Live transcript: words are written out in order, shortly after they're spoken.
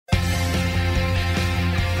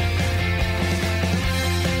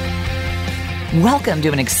Welcome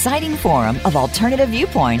to an exciting forum of alternative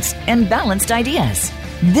viewpoints and balanced ideas.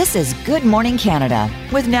 This is Good Morning Canada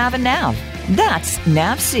with Nav and Nav. That's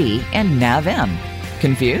Nav C and Nav M.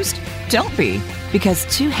 Confused? Don't be, because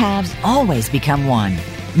two halves always become one.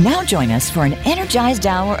 Now join us for an energized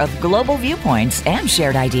hour of global viewpoints and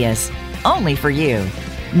shared ideas. Only for you.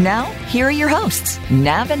 Now, here are your hosts,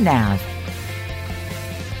 Nav and Nav.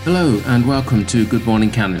 Hello and welcome to Good Morning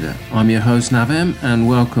Canada. I'm your host Nav M and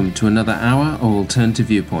welcome to another hour of alternative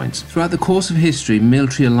viewpoints. Throughout the course of history,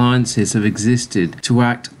 military alliances have existed to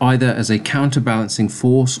act either as a counterbalancing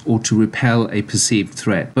force or to repel a perceived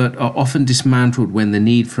threat, but are often dismantled when the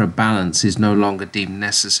need for a balance is no longer deemed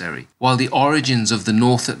necessary. While the origins of the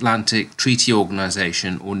North Atlantic Treaty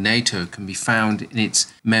Organization, or NATO, can be found in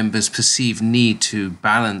its members' perceived need to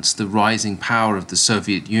balance the rising power of the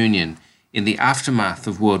Soviet Union in the aftermath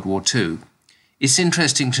of World War II, it's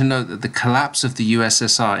interesting to note that the collapse of the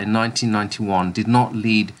USSR in 1991 did not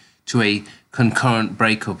lead to a concurrent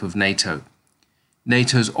breakup of NATO.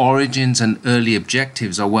 NATO's origins and early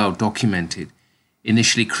objectives are well documented,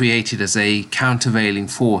 initially created as a countervailing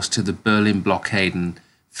force to the Berlin blockade and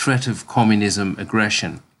threat of communism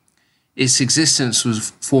aggression. Its existence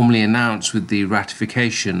was formally announced with the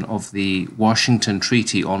ratification of the Washington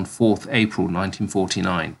Treaty on 4th April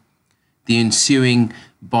 1949. The ensuing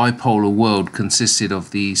bipolar world consisted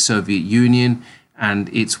of the Soviet Union and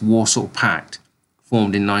its Warsaw Pact,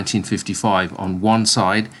 formed in 1955 on one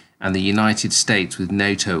side, and the United States with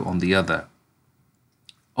NATO on the other.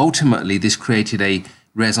 Ultimately, this created a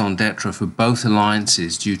raison d'etre for both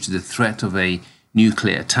alliances due to the threat of a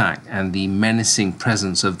nuclear attack and the menacing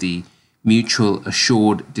presence of the Mutual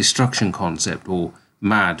Assured Destruction concept, or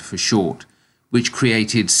MAD for short, which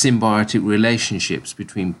created symbiotic relationships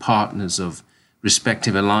between partners of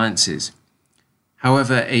respective alliances.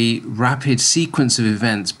 However, a rapid sequence of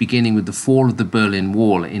events beginning with the fall of the Berlin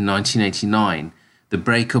Wall in 1989, the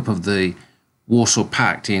breakup of the Warsaw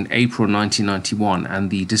Pact in April 1991, and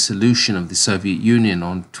the dissolution of the Soviet Union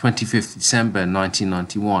on 25th December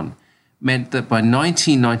 1991, meant that by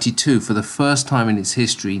 1992, for the first time in its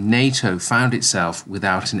history, NATO found itself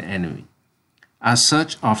without an enemy. As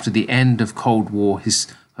such, after the end of Cold War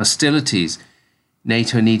hostilities,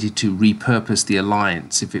 NATO needed to repurpose the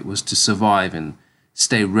alliance if it was to survive and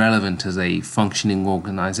stay relevant as a functioning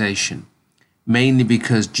organization, mainly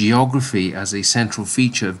because geography as a central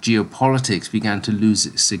feature of geopolitics began to lose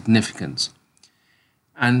its significance.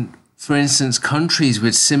 And, for instance, countries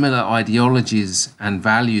with similar ideologies and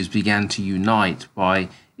values began to unite by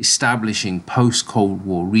establishing post-Cold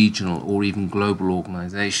War regional or even global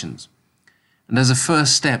organizations. And as a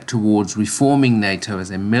first step towards reforming NATO as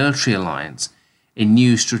a military alliance, a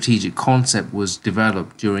new strategic concept was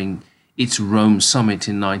developed during its Rome summit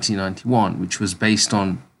in 1991, which was based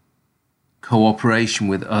on cooperation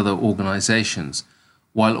with other organizations,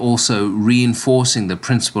 while also reinforcing the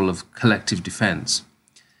principle of collective defense.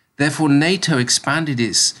 Therefore, NATO expanded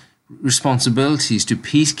its responsibilities to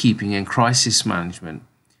peacekeeping and crisis management.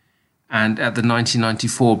 And at the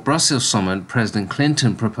 1994 Brussels summit, President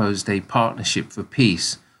Clinton proposed a Partnership for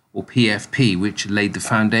Peace, or PFP, which laid the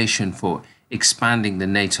foundation for expanding the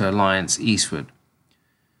NATO alliance eastward.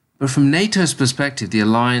 But from NATO's perspective, the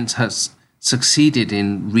alliance has succeeded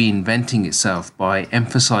in reinventing itself by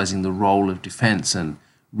emphasizing the role of defense and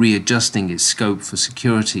readjusting its scope for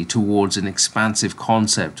security towards an expansive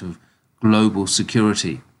concept of global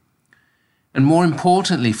security. And more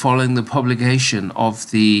importantly, following the publication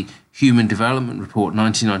of the Human Development Report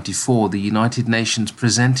 1994, the United Nations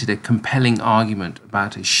presented a compelling argument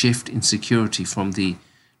about a shift in security from the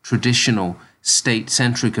traditional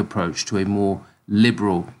state-centric approach to a more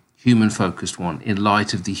liberal, human-focused one in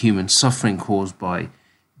light of the human suffering caused by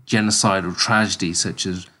genocidal tragedies such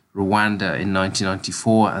as Rwanda in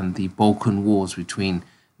 1994 and the Balkan Wars between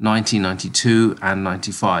 1992 and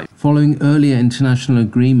 95. Following earlier international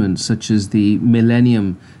agreements such as the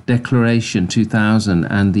Millennium Declaration 2000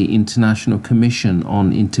 and the International Commission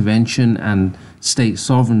on Intervention and State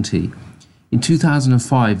Sovereignty, in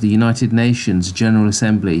 2005 the United Nations General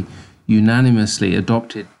Assembly unanimously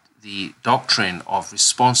adopted the Doctrine of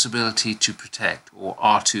Responsibility to Protect, or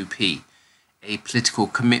R2P, a political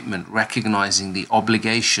commitment recognizing the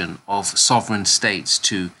obligation of sovereign states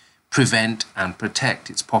to prevent and protect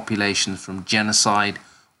its populations from genocide,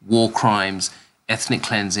 war crimes, ethnic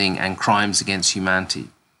cleansing, and crimes against humanity.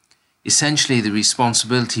 Essentially, the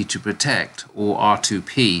responsibility to protect, or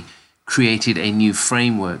R2P, created a new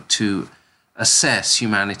framework to assess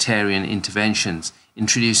humanitarian interventions,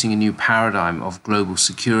 introducing a new paradigm of global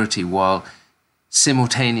security while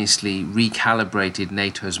simultaneously recalibrated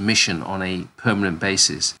NATO's mission on a permanent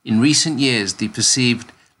basis. In recent years, the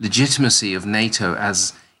perceived legitimacy of NATO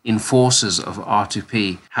as enforcers of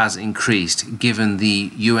R2P has increased, given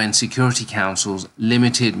the UN Security Council's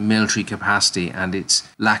limited military capacity and its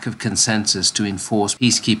lack of consensus to enforce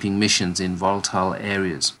peacekeeping missions in volatile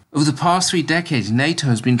areas. Over the past 3 decades, NATO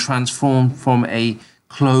has been transformed from a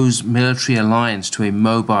closed military alliance to a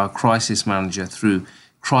mobile crisis manager through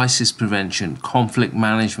crisis prevention, conflict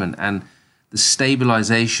management, and the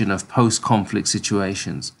stabilization of post-conflict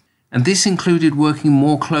situations. And this included working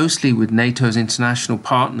more closely with NATO's international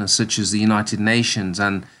partners such as the United Nations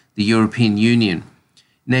and the European Union.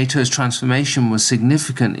 NATO's transformation was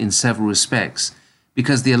significant in several respects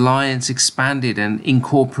because the alliance expanded and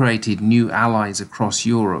incorporated new allies across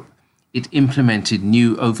Europe. It implemented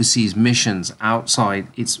new overseas missions outside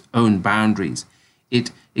its own boundaries.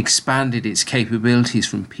 It expanded its capabilities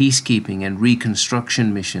from peacekeeping and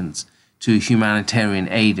reconstruction missions to humanitarian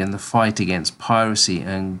aid in the fight against piracy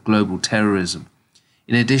and global terrorism.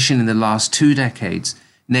 In addition, in the last 2 decades,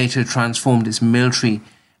 NATO transformed its military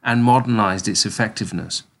and modernized its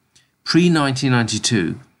effectiveness.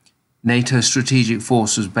 Pre-1992, NATO's strategic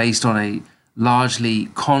force was based on a largely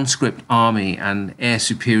conscript army and air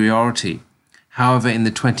superiority. However, in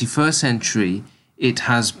the 21st century, it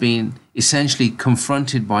has been essentially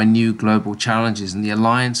confronted by new global challenges, and the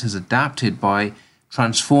alliance has adapted by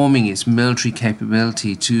transforming its military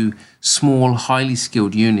capability to small, highly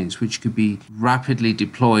skilled units which could be rapidly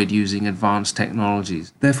deployed using advanced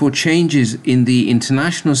technologies. Therefore, changes in the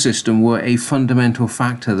international system were a fundamental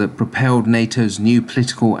factor that propelled NATO's new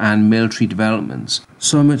political and military developments,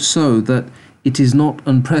 so much so that it is not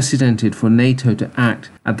unprecedented for NATO to act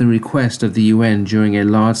at the request of the UN during a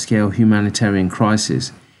large-scale humanitarian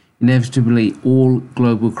crisis. Inevitably, all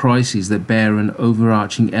global crises that bear an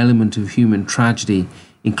overarching element of human tragedy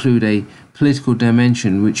include a political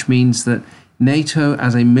dimension, which means that NATO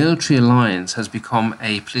as a military alliance has become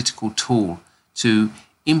a political tool to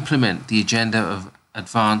implement the agenda of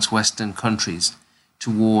advanced Western countries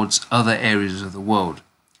towards other areas of the world.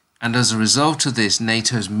 And as a result of this,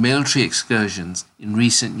 NATO's military excursions in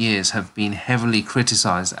recent years have been heavily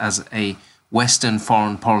criticized as a Western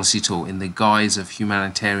foreign policy tool in the guise of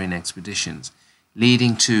humanitarian expeditions,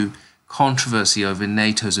 leading to controversy over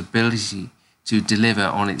NATO's ability to deliver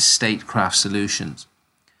on its statecraft solutions.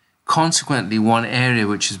 Consequently, one area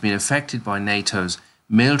which has been affected by NATO's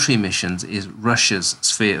military missions is Russia's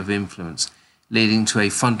sphere of influence, leading to a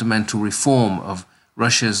fundamental reform of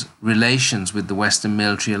Russia's relations with the Western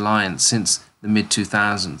military alliance since the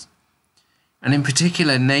mid-2000s. And in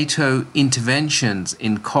particular, NATO interventions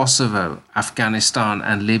in Kosovo, Afghanistan,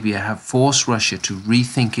 and Libya have forced Russia to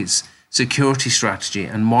rethink its security strategy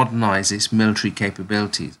and modernize its military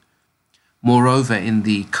capabilities. Moreover, in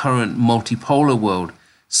the current multipolar world,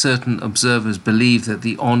 certain observers believe that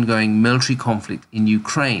the ongoing military conflict in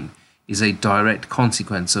Ukraine is a direct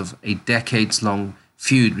consequence of a decades-long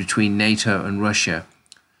feud between NATO and Russia,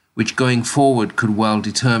 which going forward could well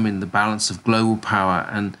determine the balance of global power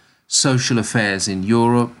and social affairs in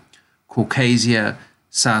Europe, Caucasia,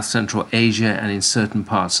 South Central Asia, and in certain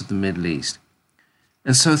parts of the Middle East.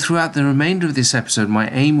 And so throughout the remainder of this episode, my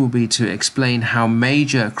aim will be to explain how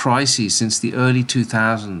major crises since the early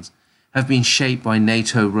 2000s have been shaped by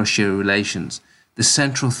NATO-Russia relations. The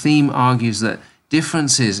central theme argues that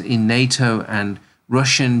differences in NATO and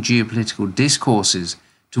Russian geopolitical discourses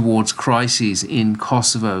towards crises in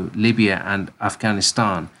Kosovo, Libya, and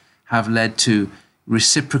Afghanistan have led to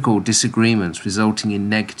reciprocal disagreements resulting in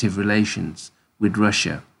negative relations with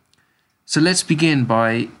Russia. So let's begin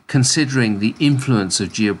by considering the influence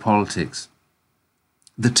of geopolitics.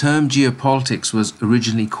 The term geopolitics was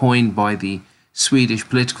originally coined by the Swedish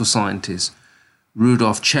political scientist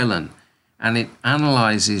Rudolf Kjellén, and it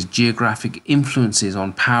analyzes geographic influences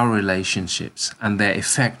on power relationships and their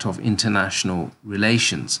effect of international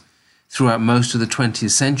relations. Throughout most of the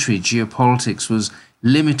 20th century, geopolitics was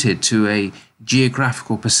limited to a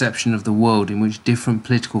geographical perception of the world in which different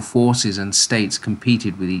political forces and states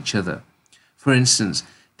competed with each other. For instance,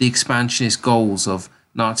 the expansionist goals of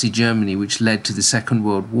Nazi Germany, which led to the Second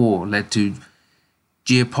World War, led to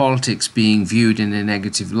geopolitics being viewed in a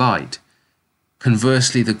negative light.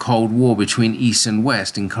 Conversely, the Cold War between East and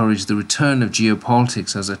West encouraged the return of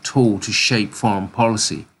geopolitics as a tool to shape foreign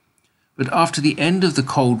policy. But after the end of the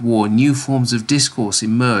Cold War, new forms of discourse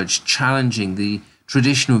emerged, challenging the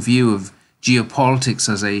traditional view of geopolitics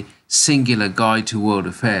as a singular guide to world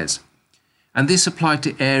affairs. And this applied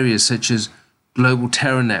to areas such as global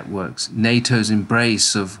terror networks, NATO's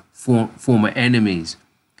embrace of former enemies,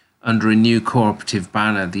 under a new cooperative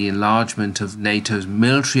banner, the enlargement of NATO's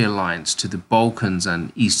military alliance to the Balkans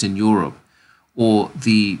and Eastern Europe, or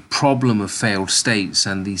the problem of failed states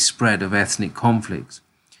and the spread of ethnic conflicts,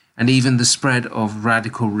 and even the spread of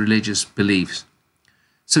radical religious beliefs.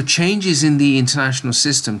 So changes in the international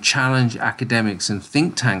system challenge academics and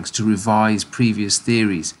think tanks to revise previous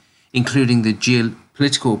theories, including the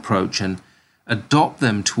geopolitical approach, and adopt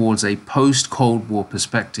them towards a post-Cold War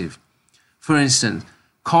perspective. For instance,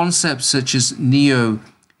 concepts such as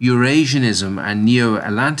Neo-Eurasianism and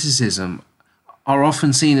Neo-Atlanticism are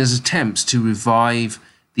often seen as attempts to revive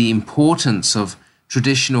the importance of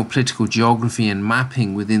traditional political geography and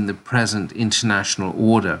mapping within the present international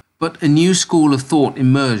order. But a new school of thought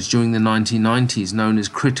emerged during the 1990s known as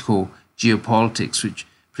critical geopolitics, which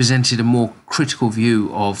presented a more critical view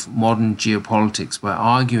of modern geopolitics by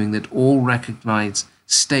arguing that all recognized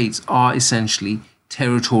states are essentially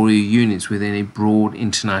territorial units within a broad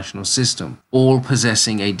international system, all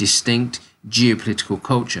possessing a distinct geopolitical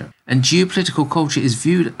culture. And geopolitical culture is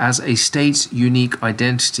viewed as a state's unique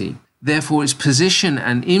identity. Therefore, its position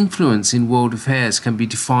and influence in world affairs can be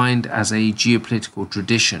defined as a geopolitical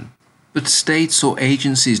tradition. But states or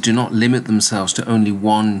agencies do not limit themselves to only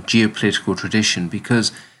one geopolitical tradition,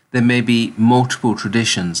 because there may be multiple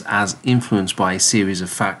traditions as influenced by a series of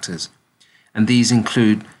factors. And these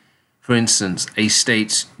include, for instance, a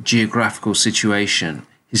state's geographical situation,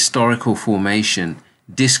 historical formation,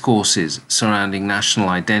 discourses surrounding national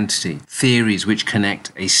identity, theories which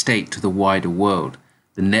connect a state to the wider world,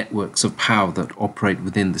 the networks of power that operate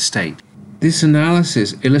within the state. This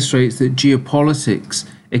analysis illustrates that geopolitics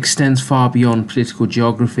extends far beyond political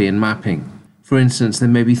geography and mapping. For instance, there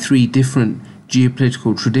may be 3 different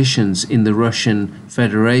geopolitical traditions in the Russian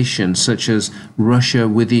Federation, such as Russia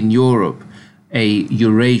within Europe, a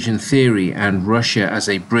Eurasian theory, and Russia as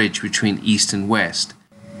a bridge between East and West.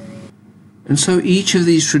 And so each of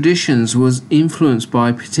these traditions was influenced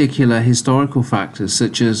by particular historical factors,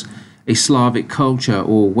 such as a Slavic culture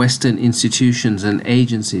or Western institutions and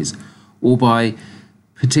agencies, or by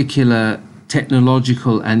particular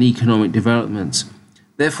technological and economic developments.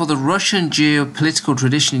 Therefore, the Russian geopolitical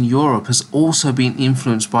tradition in Europe has also been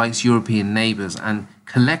influenced by its European neighbours and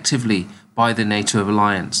collectively by the NATO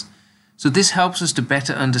alliance. So this helps us to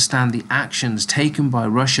better understand the actions taken by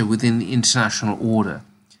Russia within the international order.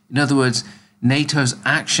 In other words, NATO's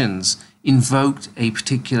actions invoked a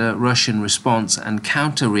particular Russian response and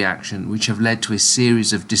counter-reaction, which have led to a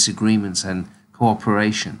series of disagreements and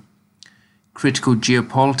cooperation. Critical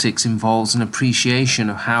geopolitics involves an appreciation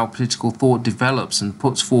of how political thought develops and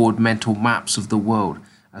puts forward mental maps of the world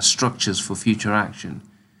as structures for future action.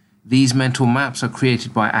 These mental maps are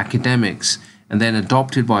created by academics and then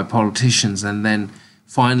adopted by politicians and then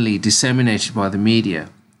finally disseminated by the media.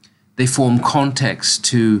 They form context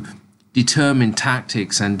to determine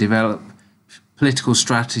tactics and develop political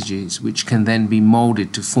strategies which can then be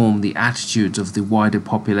molded to form the attitudes of the wider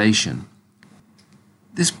population.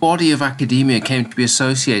 This body of academia came to be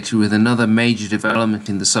associated with another major development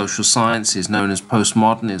in the social sciences known as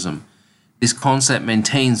postmodernism. This concept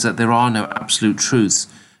maintains that there are no absolute truths.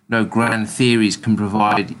 No grand theories can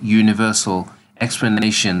provide universal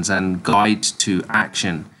explanations and guides to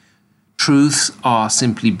action. Truths are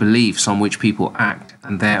simply beliefs on which people act,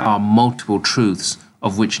 and there are multiple truths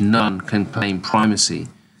of which none can claim primacy.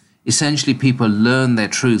 Essentially, people learn their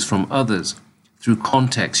truths from others through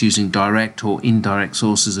context using direct or indirect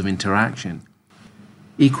sources of interaction.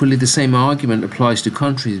 Equally, the same argument applies to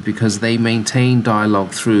countries because they maintain dialogue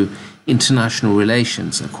through international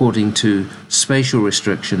relations according to spatial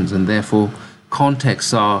restrictions, and therefore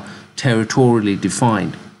contexts are territorially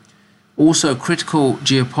defined. Also, critical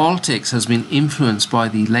geopolitics has been influenced by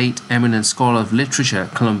the late eminent scholar of literature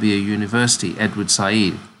at Columbia University, Edward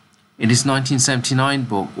Said. In his 1979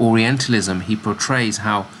 book, Orientalism, he portrays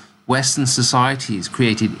how Western societies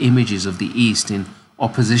created images of the East in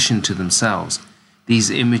opposition to themselves.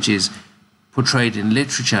 These images, portrayed in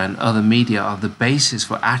literature and other media, are the basis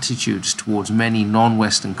for attitudes towards many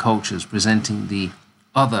non-Western cultures, presenting the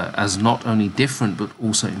other as not only different but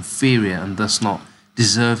also inferior and thus not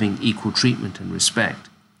deserving equal treatment and respect.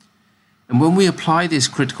 And when we apply this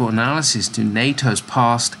critical analysis to NATO's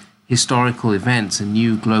past historical events and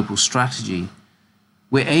new global strategy,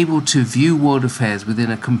 we're able to view world affairs within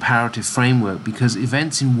a comparative framework because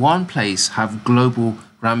events in one place have global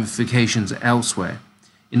ramifications elsewhere.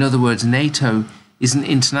 In other words, NATO is an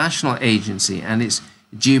international agency and its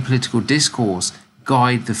geopolitical discourse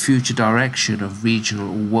guide the future direction of regional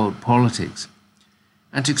or world politics.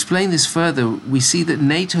 And to explain this further, we see that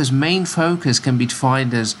NATO's main focus can be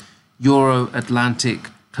defined as Euro-Atlantic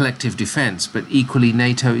collective defense, but equally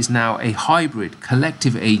NATO is now a hybrid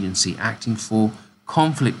collective agency acting for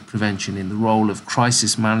conflict prevention in the role of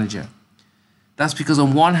crisis manager. That's because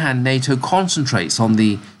on one hand, NATO concentrates on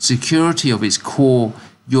the security of its core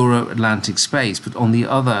Euro-Atlantic space, but on the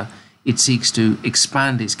other, it seeks to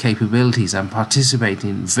expand its capabilities and participate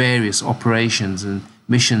in various operations and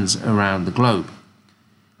missions around the globe.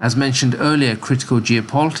 As mentioned earlier, critical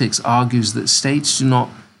geopolitics argues that states do not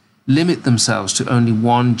limit themselves to only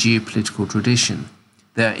one geopolitical tradition.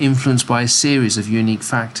 They are influenced by a series of unique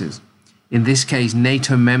factors. In this case,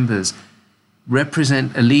 NATO members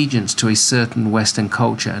represent allegiance to a certain Western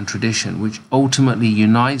culture and tradition, which ultimately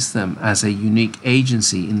unites them as a unique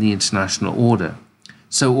agency in the international order.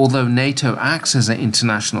 So although NATO acts as an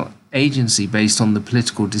international agency based on the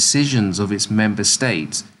political decisions of its member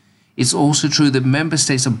states, it's also true that member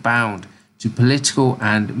states are bound to political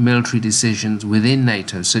and military decisions within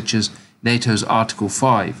NATO, such as NATO's Article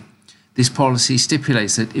 5. This policy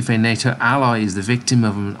stipulates that if a NATO ally is the victim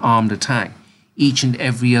of an armed attack, each and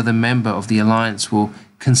every other member of the alliance will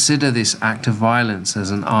consider this act of violence as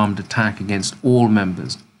an armed attack against all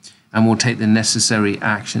members and will take the necessary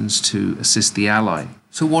actions to assist the ally.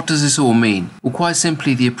 So what does this all mean? Well, quite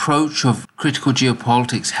simply, the approach of critical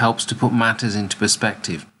geopolitics helps to put matters into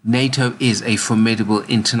perspective. NATO is a formidable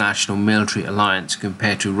international military alliance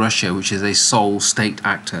compared to Russia, which is a sole state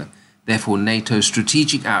actor. Therefore, NATO's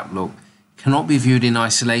strategic outlook cannot be viewed in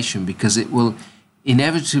isolation because it will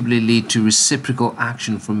inevitably lead to reciprocal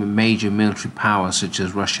action from a major military power such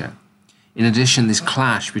as Russia. In addition, this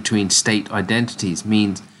clash between state identities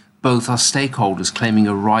means both are stakeholders claiming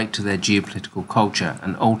a right to their geopolitical culture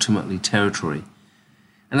and ultimately territory.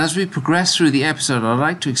 And as we progress through the episode, I'd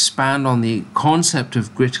like to expand on the concept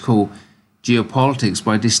of critical geopolitics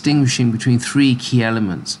by distinguishing between three key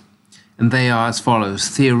elements. And they are as follows: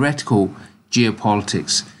 theoretical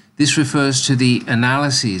geopolitics. This refers to the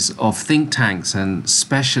analyses of think tanks and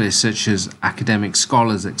specialists such as academic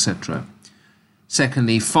scholars, etc.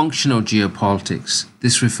 Secondly, functional geopolitics.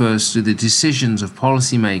 This refers to the decisions of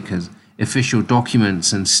policymakers, official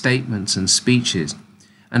documents and statements and speeches.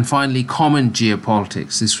 And finally, common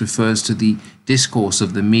geopolitics. This refers to the discourse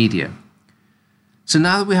of the media. So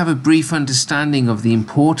now that we have a brief understanding of the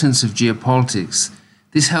importance of geopolitics,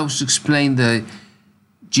 this helps to explain the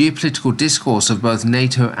geopolitical discourse of both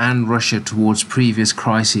NATO and Russia towards previous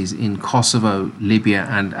crises in Kosovo, Libya,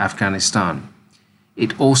 and Afghanistan.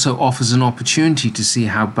 It also offers an opportunity to see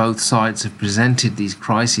how both sides have presented these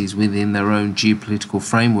crises within their own geopolitical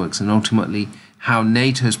frameworks, and ultimately how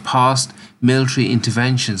NATO's past military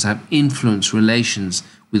interventions have influenced relations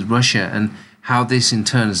with Russia and how this in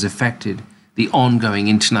turn has affected the ongoing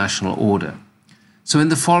international order. So in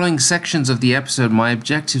the following sections of the episode, my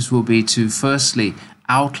objectives will be to firstly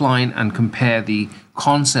outline and compare the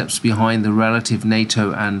concepts behind the relative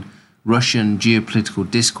NATO and Russian geopolitical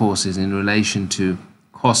discourses in relation to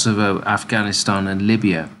Kosovo, Afghanistan, and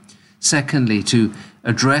Libya. Secondly, to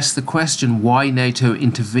address the question why NATO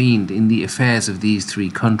intervened in the affairs of these three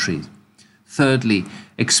countries. Thirdly,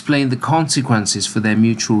 explain the consequences for their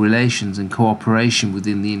mutual relations and cooperation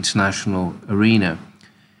within the international arena.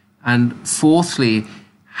 And fourthly,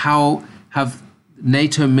 how have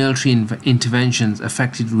NATO military interventions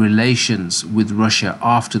affected relations with Russia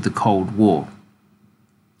after the Cold War?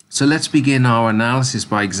 So let's begin our analysis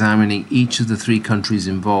by examining each of the three countries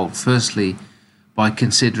involved. Firstly, by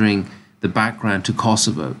considering the background to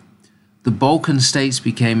Kosovo. The Balkan states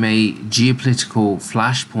became a geopolitical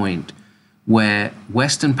flashpoint where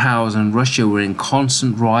Western powers and Russia were in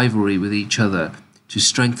constant rivalry with each other to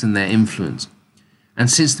strengthen their influence. And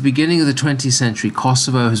since the beginning of the 20th century,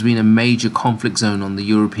 Kosovo has been a major conflict zone on the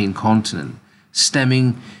European continent,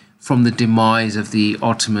 stemming from the demise of the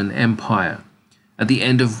Ottoman Empire. At the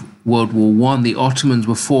end of World War I, the Ottomans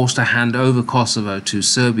were forced to hand over Kosovo to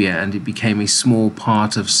Serbia, and it became a small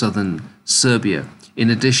part of southern Serbia. In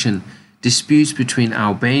addition, disputes between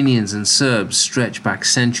Albanians and Serbs stretch back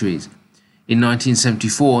centuries. In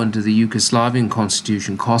 1974, under the Yugoslavian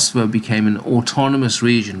constitution, Kosovo became an autonomous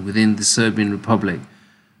region within the Serbian Republic.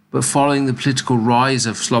 But following the political rise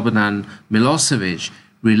of Slobodan Milosevic,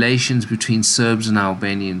 relations between Serbs and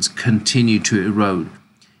Albanians continued to erode.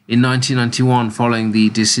 In 1991, following the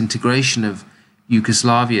disintegration of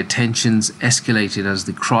Yugoslavia, tensions escalated as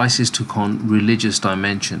the crisis took on religious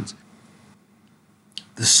dimensions.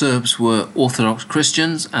 The Serbs were Orthodox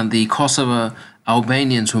Christians and the Kosovo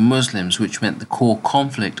Albanians were Muslims, which meant the core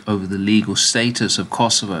conflict over the legal status of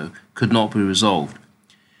Kosovo could not be resolved.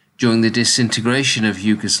 During the disintegration of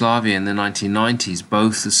Yugoslavia in the 1990s,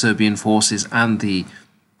 both the Serbian forces and the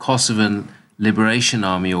Kosovan Liberation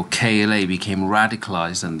Army, or KLA, became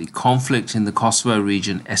radicalized and the conflict in the Kosovo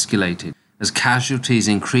region escalated. As casualties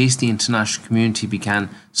increased, the international community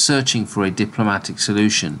began searching for a diplomatic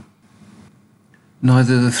solution.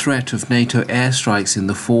 Neither the threat of NATO airstrikes in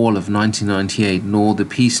the fall of 1998 nor the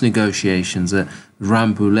peace negotiations at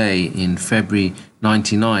Rambouillet in February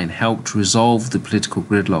 1999 helped resolve the political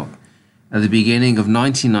gridlock. At the beginning of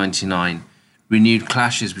 1999, renewed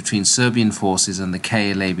clashes between Serbian forces and the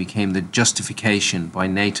KLA became the justification by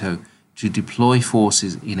NATO to deploy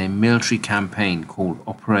forces in a military campaign called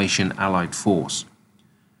Operation Allied Force.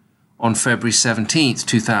 On February 17,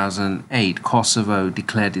 2008, Kosovo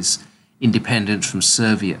declared its independence from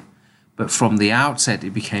Serbia, but from the outset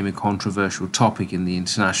it became a controversial topic in the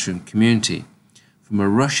international community. From a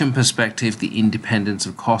Russian perspective, the independence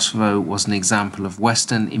of Kosovo was an example of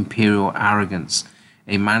Western imperial arrogance,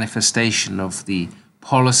 a manifestation of the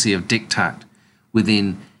policy of diktat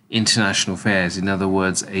within international affairs. In other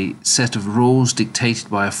words, a set of rules dictated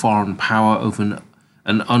by a foreign power over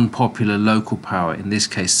an unpopular local power, in this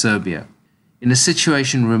case Serbia. In a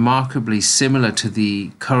situation remarkably similar to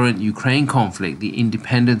the current Ukraine conflict, the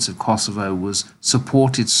independence of Kosovo was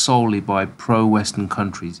supported solely by pro-Western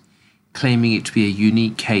countries, claiming it to be a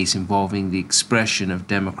unique case involving the expression of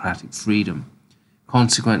democratic freedom.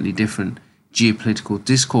 Consequently, different geopolitical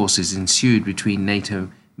discourses ensued between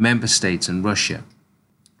NATO member states and Russia.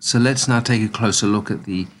 So let's now take a closer look at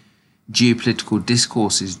the geopolitical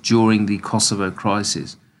discourses during the Kosovo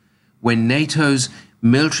crisis. When NATO's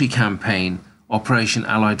military campaign, Operation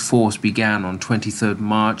Allied Force, began on 23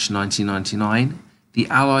 March 1999, the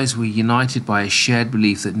Allies were united by a shared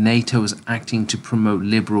belief that NATO was acting to promote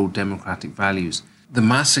liberal democratic values. The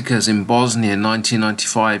massacres in Bosnia in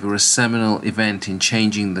 1995 were a seminal event in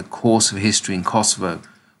changing the course of history in Kosovo.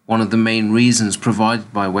 One of the main reasons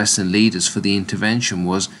provided by Western leaders for the intervention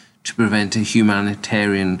was to prevent a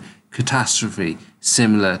humanitarian catastrophe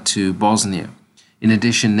similar to Bosnia. In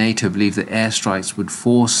addition, NATO believed that airstrikes would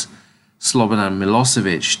force Slobodan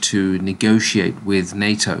Milosevic to negotiate with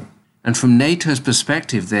NATO. And from NATO's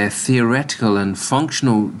perspective, their theoretical and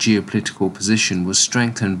functional geopolitical position was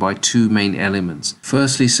strengthened by two main elements.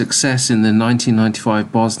 Firstly, success in the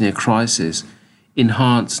 1995 Bosnia crisis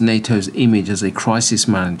enhanced NATO's image as a crisis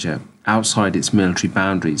manager outside its military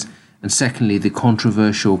boundaries. And secondly, the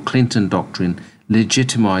controversial Clinton Doctrine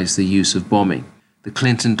legitimized the use of bombing. The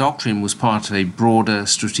Clinton Doctrine was part of a broader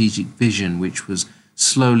strategic vision which was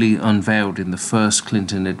slowly unveiled in the first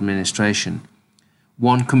Clinton administration.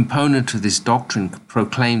 One component of this doctrine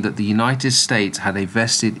proclaimed that the United States had a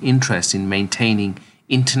vested interest in maintaining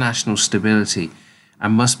international stability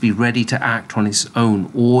and must be ready to act on its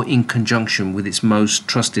own or in conjunction with its most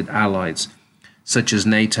trusted allies, such as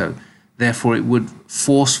NATO. Therefore, it would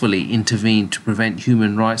forcefully intervene to prevent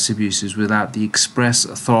human rights abuses without the express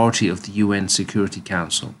authority of the UN Security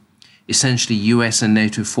Council. Essentially, US and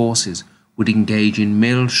NATO forces would engage in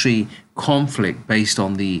military conflict based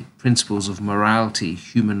on the principles of morality,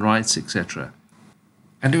 human rights, etc.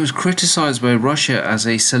 And it was criticized by Russia as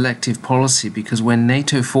a selective policy because when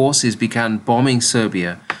NATO forces began bombing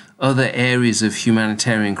Serbia, other areas of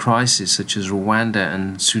humanitarian crisis such as Rwanda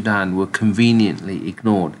and Sudan were conveniently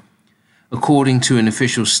ignored. According to an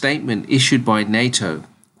official statement issued by NATO,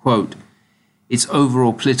 quote, its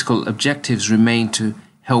overall political objectives remain to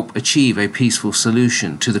help achieve a peaceful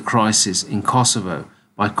solution to the crisis in Kosovo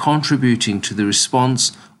by contributing to the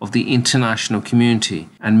response of the international community,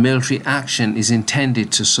 and military action is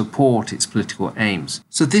intended to support its political aims.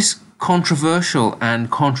 So this controversial and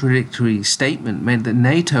contradictory statement meant that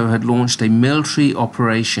NATO had launched a military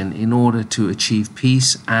operation in order to achieve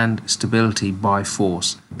peace and stability by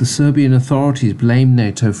force. The Serbian authorities blamed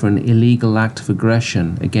NATO for an illegal act of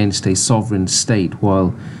aggression against a sovereign state,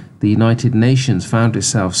 while the United Nations found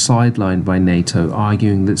itself sidelined by NATO,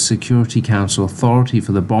 arguing that Security Council authority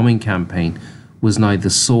for the bombing campaign was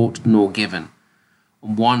neither sought nor given.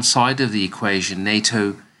 On one side of the equation,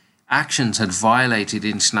 NATO actions had violated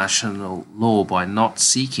international law by not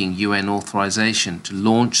seeking UN authorization to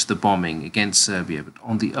launch the bombing against Serbia, but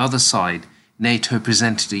on the other side, NATO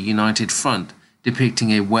presented a united front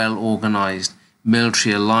depicting a well-organized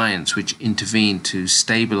military alliance which intervened to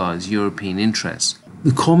stabilize European interests.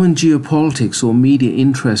 The common geopolitics or media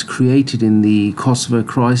interest created in the Kosovo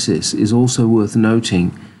crisis is also worth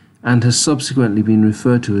noting and has subsequently been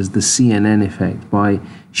referred to as the CNN effect by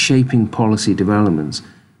shaping policy developments.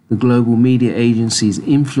 The global media agencies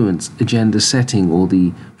influence agenda setting or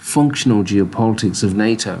the functional geopolitics of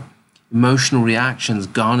NATO. Emotional reactions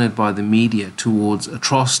garnered by the media towards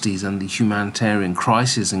atrocities and the humanitarian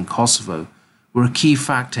crisis in Kosovo were a key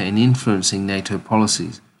factor in influencing NATO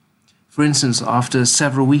policies. For instance, after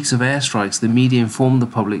several weeks of airstrikes, the media informed the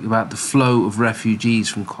public about the flow of refugees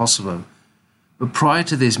from Kosovo. But prior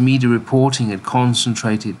to this, media reporting had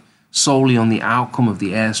concentrated solely on the outcome of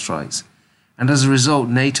the airstrikes. And as a result,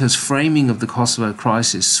 NATO's framing of the Kosovo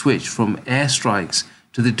crisis switched from airstrikes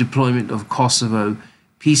to the deployment of Kosovo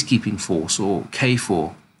Peacekeeping Force, or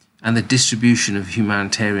KFOR, and the distribution of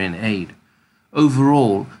humanitarian aid.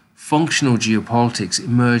 Overall, functional geopolitics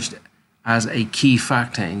emerged as a key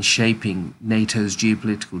factor in shaping NATO's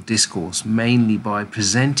geopolitical discourse, mainly by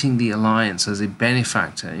presenting the alliance as a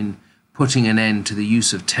benefactor in putting an end to the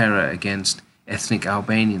use of terror against ethnic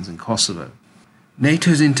Albanians in Kosovo.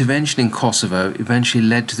 NATO's intervention in Kosovo eventually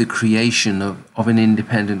led to the creation of an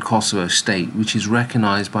independent Kosovo state, which is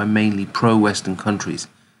recognized by mainly pro-Western countries.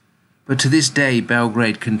 But to this day,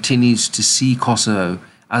 Belgrade continues to see Kosovo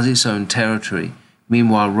as its own territory.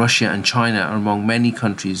 Meanwhile, Russia and China are among many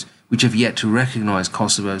countries which have yet to recognize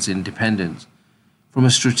Kosovo's independence. From a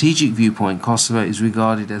strategic viewpoint, Kosovo is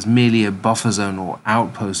regarded as merely a buffer zone or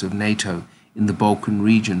outpost of NATO in the Balkan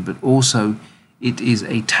region, but also it is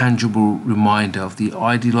a tangible reminder of the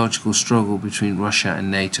ideological struggle between Russia and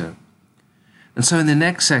NATO. And so in the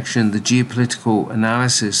next section, the geopolitical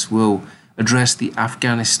analysis will address the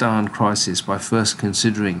Afghanistan crisis by first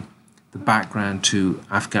considering the background to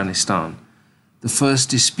Afghanistan. The first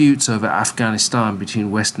disputes over Afghanistan between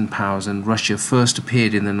Western powers and Russia first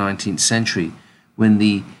appeared in the 19th century, when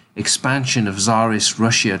the expansion of Tsarist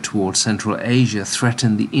Russia towards Central Asia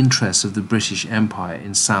threatened the interests of the British Empire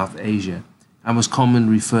in South Asia, and was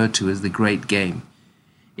commonly referred to as the Great Game.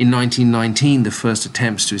 In 1919, the first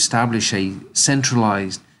attempts to establish a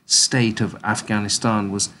centralized state of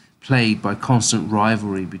Afghanistan was plagued by constant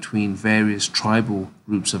rivalry between various tribal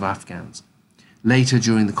groups of Afghans. Later,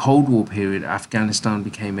 during the Cold War period, Afghanistan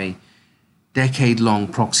became a decade-long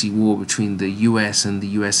proxy war between the US and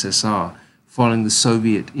the USSR following the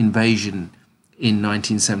Soviet invasion in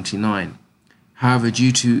 1979. However,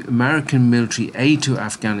 due to American military aid to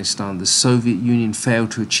Afghanistan, the Soviet Union failed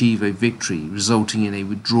to achieve a victory, resulting in a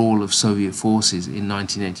withdrawal of Soviet forces in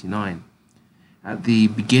 1989. At the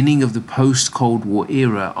beginning of the post-Cold War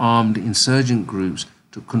era, armed insurgent groups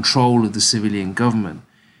took control of the civilian government,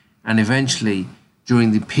 and eventually,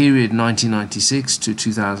 during the period 1996 to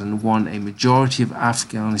 2001, a majority of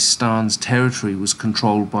Afghanistan's territory was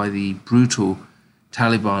controlled by the brutal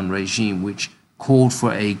Taliban regime, which called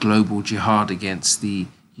for a global jihad against the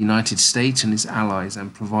United States and its allies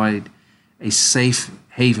and provided a safe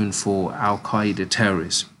haven for al-Qaeda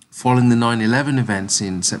terrorists. Following the 9/11 events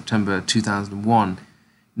in September 2001,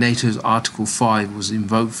 NATO's Article 5 was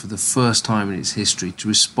invoked for the first time in its history to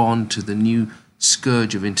respond to the new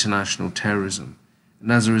scourge of international terrorism.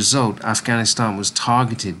 And as a result, Afghanistan was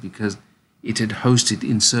targeted because it had hosted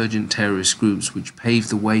insurgent terrorist groups, which paved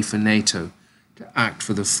the way for NATO to act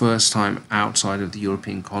for the first time outside of the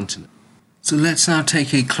European continent. So let's now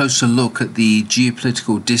take a closer look at the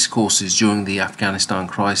geopolitical discourses during the Afghanistan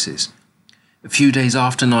crisis. A few days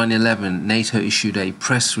after 9/11, NATO issued a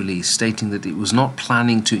press release stating that it was not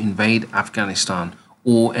planning to invade Afghanistan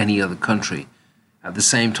or any other country. At the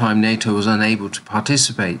same time, NATO was unable to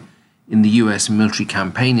participate in the US military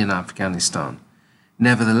campaign in Afghanistan.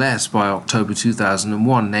 Nevertheless, by October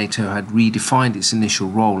 2001, NATO had redefined its initial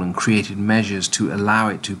role and created measures to allow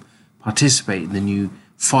it to participate in the new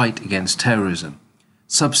fight against terrorism.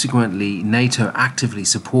 Subsequently, NATO actively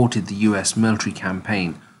supported the US military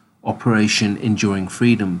campaign, Operation Enduring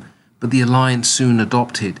Freedom, but the alliance soon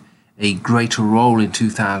adopted a greater role in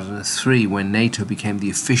 2003 when NATO became the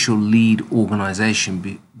official lead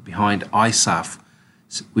organization behind ISAF,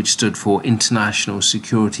 which stood for International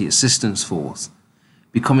Security Assistance Force,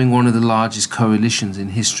 becoming one of the largest coalitions in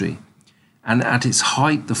history. And at its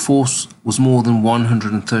height, the force was more than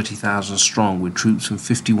 130,000 strong, with troops from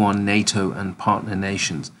 51 NATO and partner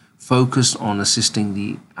nations, focused on assisting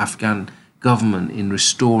the Afghan government in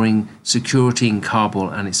restoring security in Kabul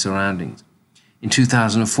and its surroundings. In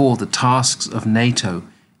 2004, the tasks of NATO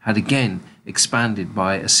had again expanded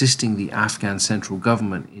by assisting the Afghan central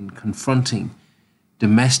government in confronting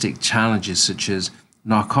domestic challenges such as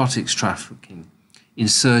narcotics trafficking,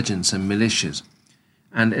 insurgents and militias.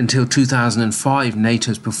 And until 2005,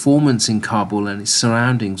 NATO's performance in Kabul and its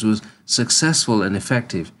surroundings was successful and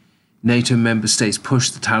effective. NATO member states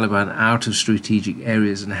pushed the Taliban out of strategic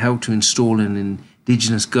areas and helped to install an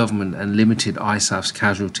indigenous government and limited ISAF's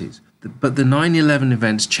casualties. But the 9/11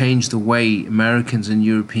 events changed the way Americans and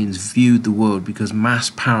Europeans viewed the world, because mass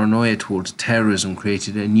paranoia towards terrorism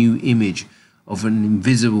created a new image of an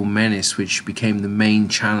invisible menace which became the main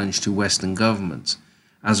challenge to Western governments.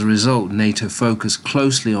 As a result, NATO focused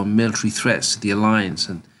closely on military threats to the alliance,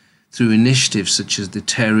 and through initiatives such as the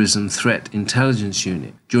Terrorism Threat Intelligence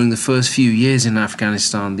Unit. During the first few years in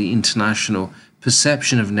Afghanistan, the international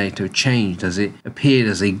perception of NATO changed as it appeared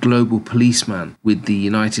as a global policeman, with the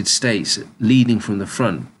United States leading from the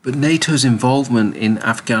front. But NATO's involvement in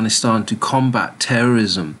Afghanistan to combat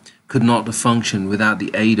terrorism could not have functioned without the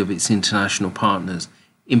aid of its international partners,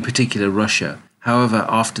 in particular Russia. However,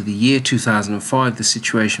 after the year 2005, the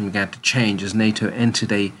situation began to change as NATO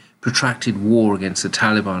entered a protracted war against the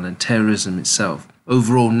Taliban and terrorism itself.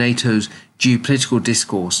 Overall, NATO's geopolitical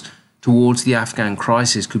discourse towards the Afghan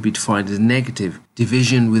crisis could be defined as negative.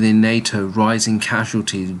 Division within NATO, rising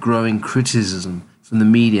casualties, growing criticism from the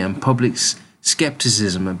media and public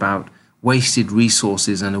skepticism about wasted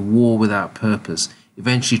resources and a war without purpose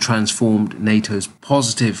eventually transformed NATO's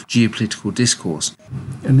positive geopolitical discourse.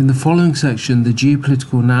 And in the following section, the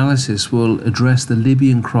geopolitical analysis will address the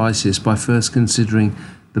Libyan crisis by first considering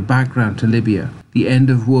the background to Libya. The end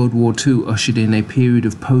of World War II ushered in a period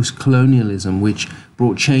of post-colonialism which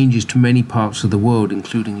brought changes to many parts of the world,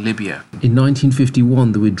 including Libya. In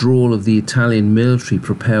 1951, the withdrawal of the Italian military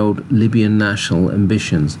propelled Libyan national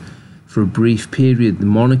ambitions. For a brief period, the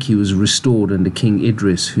monarchy was restored under King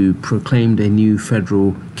Idris, who proclaimed a new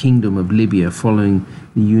federal kingdom of Libya following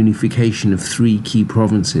the unification of 3 key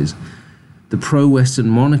provinces. The pro-Western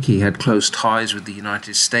monarchy had close ties with the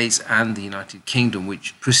United States and the United Kingdom,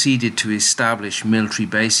 which proceeded to establish military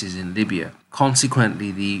bases in Libya.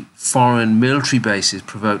 Consequently, the foreign military bases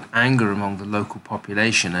provoked anger among the local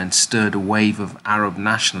population and stirred a wave of Arab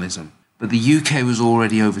nationalism. But the UK was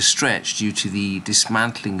already overstretched due to the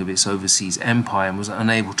dismantling of its overseas empire and was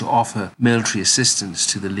unable to offer military assistance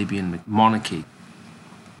to the Libyan monarchy.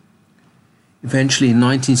 Eventually, in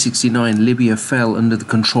 1969, Libya fell under the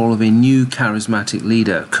control of a new charismatic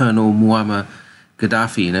leader, Colonel Muammar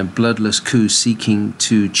Gaddafi, in a bloodless coup seeking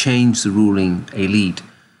to change the ruling elite.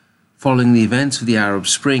 Following the events of the Arab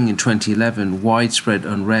Spring in 2011, widespread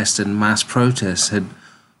unrest and mass protests had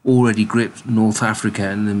already gripped North Africa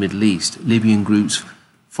and the Middle East. Libyan groups,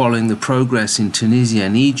 following the progress in Tunisia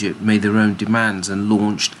and Egypt, made their own demands and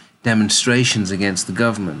launched demonstrations against the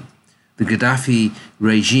government. The Gaddafi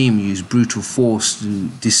regime used brutal force to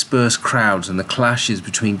disperse crowds, and the clashes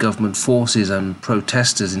between government forces and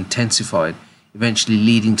protesters intensified, eventually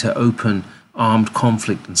leading to open armed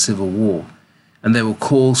conflict and civil war. And there were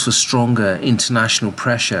calls for stronger international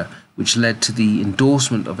pressure, which led to the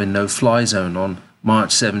endorsement of a no-fly zone on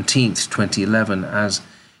March 17, 2011, as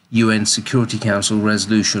UN Security Council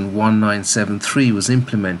Resolution 1973 was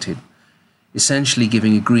implemented, essentially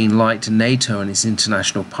giving a green light to NATO and its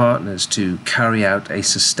international partners to carry out a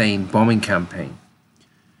sustained bombing campaign.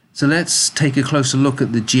 So let's take a closer look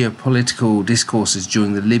at the geopolitical discourses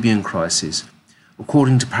during the Libyan crisis.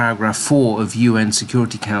 According to paragraph 4 of UN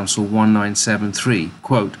Security Council 1973,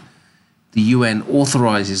 quote, the UN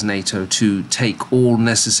authorizes NATO to take all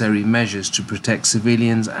necessary measures to protect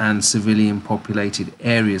civilians and civilian-populated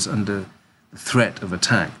areas under the threat of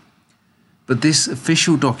attack. But this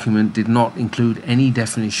official document did not include any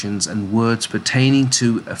definitions and words pertaining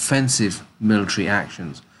to offensive military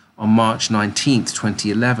actions. On March 19,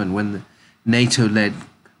 2011, when the NATO-led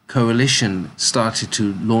coalition started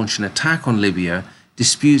to launch an attack on Libya,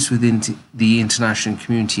 disputes within the international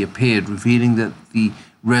community appeared, revealing that the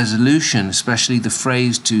resolution, especially the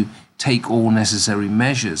phrase to take all necessary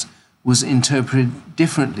measures, was interpreted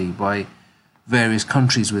differently by various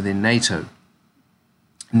countries within NATO.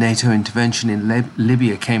 NATO intervention in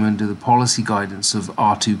Libya came under the policy guidance of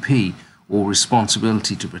R2P, or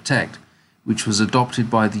Responsibility to Protect, which was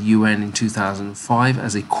adopted by the UN in 2005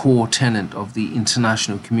 as a core tenet of the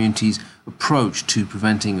international community's approach to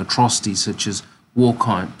preventing atrocities such as war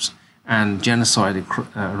crimes and genocide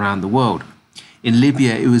around the world. In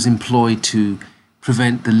Libya, it was employed to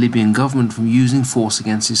prevent the Libyan government from using force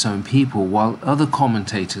against its own people, while other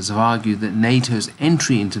commentators have argued that NATO's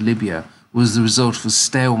entry into Libya was the result of a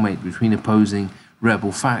stalemate between opposing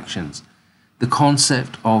rebel factions. The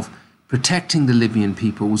concept of protecting the Libyan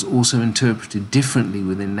people was also interpreted differently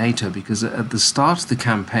within NATO, because at the start of the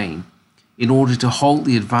campaign, in order to halt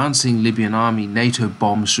the advancing Libyan army, NATO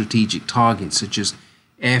bombed strategic targets such as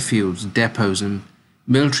airfields, depots, and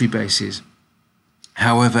military bases.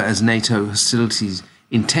 However, as NATO hostilities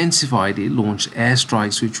intensified, it launched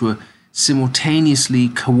airstrikes which were simultaneously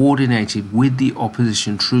coordinated with the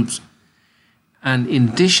opposition troops. And in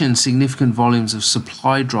addition, significant volumes of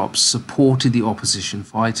supply drops supported the opposition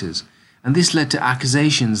fighters. And this led to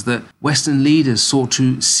accusations that Western leaders sought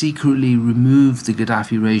to secretly remove the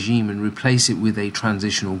Gaddafi regime and replace it with a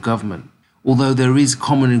transitional government. Although there is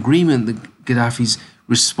common agreement that Gaddafi's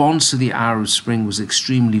response to the Arab Spring was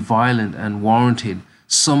extremely violent and warranted,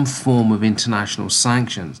 some form of international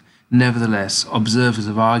sanctions. Nevertheless, observers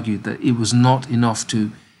have argued that it was not enough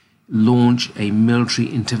to launch a military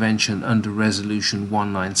intervention under Resolution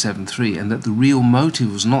 1973, and that the real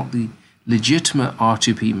motive was not the legitimate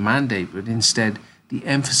R2P mandate, but instead the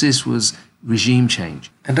emphasis was regime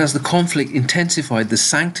change. And as the conflict intensified, the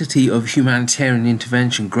sanctity of humanitarian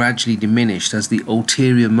intervention gradually diminished as the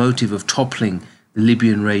ulterior motive of toppling the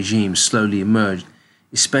Libyan regime slowly emerged,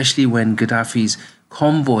 especially when Gaddafi's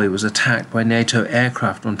convoy was attacked by NATO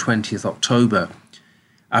aircraft on 20th October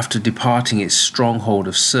after departing its stronghold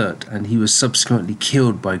of Sirte, and he was subsequently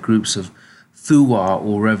killed by groups of Thuwar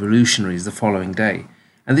or revolutionaries the following day.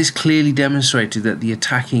 And this clearly demonstrated that the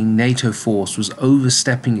attacking NATO force was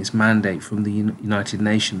overstepping its mandate from the United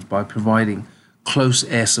Nations by providing close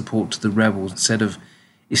air support to the rebels instead of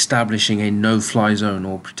establishing a no-fly zone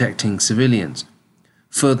or protecting civilians.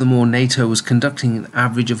 Furthermore, NATO was conducting an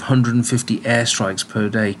average of 150 airstrikes per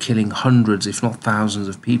day, killing hundreds, if not thousands,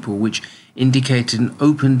 of people, which indicated an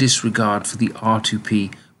open disregard for the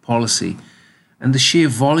R2P policy. And the sheer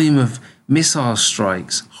volume of missile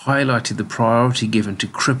strikes highlighted the priority given to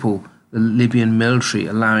cripple the Libyan military,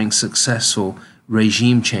 allowing successful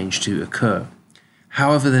regime change to occur.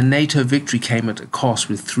 However, the NATO victory came at a cost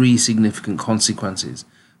with three significant consequences.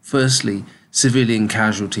 Firstly, civilian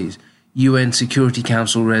casualties. UN Security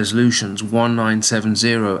Council resolutions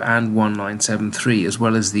 1970 and 1973, as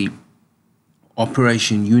well as the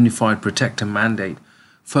Operation Unified Protector mandate,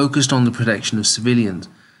 focused on the protection of civilians.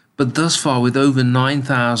 But thus far, with over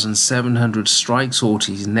 9,700 strike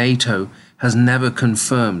sorties, NATO has never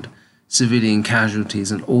confirmed civilian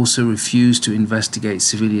casualties and also refused to investigate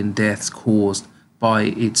civilian deaths caused by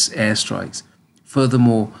its airstrikes.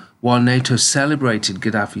 Furthermore, while NATO celebrated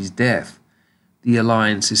Gaddafi's death, the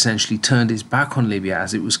alliance essentially turned its back on Libya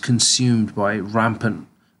as it was consumed by rampant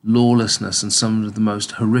lawlessness and some of the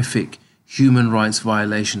most horrific human rights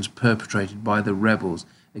violations perpetrated by the rebels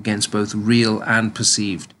against both real and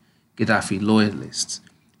perceived Gaddafi loyalists.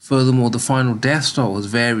 Furthermore, the final death toll has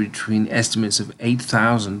varied between estimates of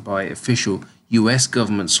 8,000 by official US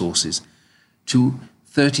government sources to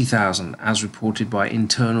 30,000 as reported by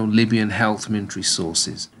internal Libyan health military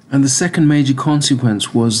sources. And the second major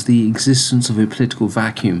consequence was the existence of a political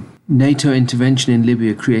vacuum. NATO intervention in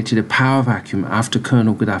Libya created a power vacuum after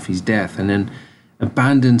Colonel Gaddafi's death, and an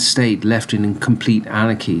abandoned state left in complete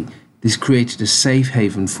anarchy. This created a safe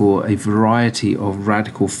haven for a variety of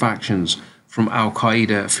radical factions, from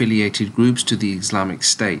Al-Qaeda affiliated groups to the Islamic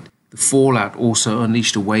State. The fallout also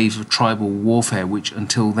unleashed a wave of tribal warfare which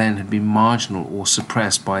until then had been marginal or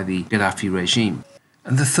suppressed by the Gaddafi regime.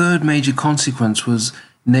 And the third major consequence was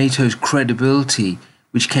NATO's credibility,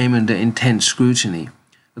 which came under intense scrutiny.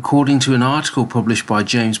 According to an article published by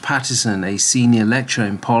James Pattison, a senior lecturer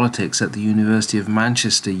in politics at the University of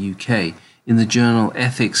Manchester, UK, in the journal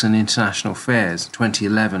Ethics and International Affairs,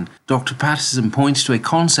 2011, Dr. Pattison points to a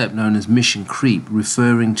concept known as mission creep,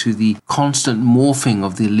 referring to the constant morphing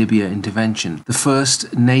of the Libya intervention. The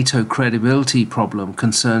first NATO credibility problem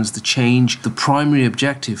concerns the change, the primary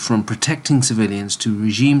objective from protecting civilians to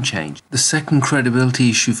regime change. The second credibility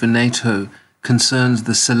issue for NATO concerns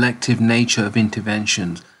the selective nature of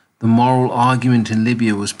interventions. The moral argument in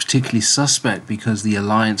Libya was particularly suspect because the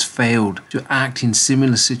alliance failed to act in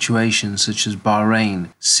similar situations such as Bahrain,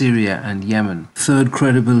 Syria and Yemen. Third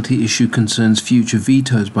credibility issue concerns future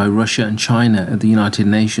vetoes by Russia and China at the United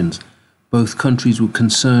Nations. Both countries were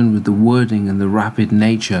concerned with the wording and the rapid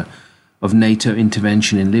nature of NATO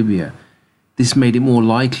intervention in Libya. This made it more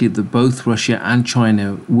likely that both Russia and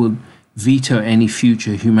China would veto any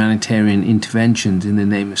future humanitarian interventions in the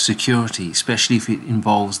name of security, especially if it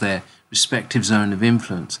involves their respective zone of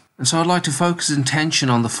influence. And so I'd like to focus attention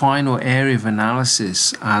on the final area of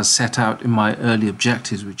analysis as set out in my early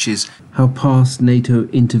objectives, which is how past NATO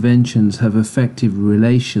interventions have affected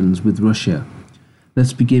relations with Russia.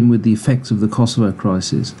 Let's begin with the effects of the Kosovo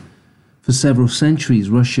crisis. For several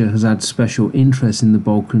centuries, Russia has had special interest in the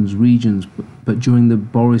Balkans regions, but during the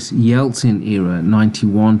Boris Yeltsin era,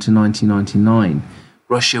 1991 to 1999,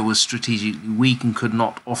 Russia was strategically weak and could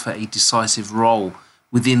not offer a decisive role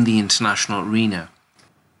within the international arena.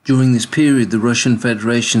 During this period, the Russian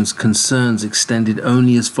Federation's concerns extended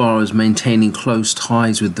only as far as maintaining close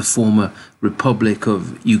ties with the former Republic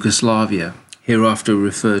of Yugoslavia, hereafter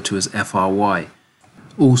referred to as FRY.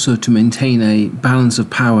 Also to maintain a balance of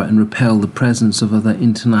power and repel the presence of other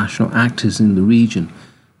international actors in the region,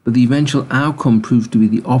 but the eventual outcome proved to be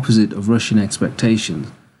the opposite of Russian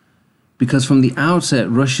expectations. Because from the outset,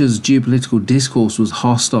 Russia's geopolitical discourse was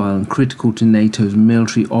hostile and critical to NATO's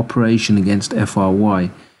military operation against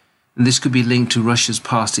FRY, And this could be linked to Russia's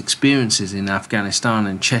past experiences in Afghanistan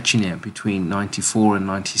and Chechnya between 1994 and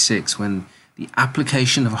 1996, when the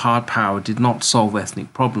application of hard power did not solve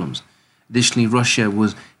ethnic problems. Additionally, Russia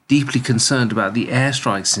was deeply concerned about the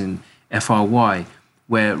airstrikes in FRY,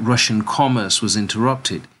 where Russian commerce was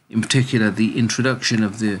interrupted, in particular the introduction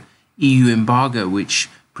of the EU embargo, which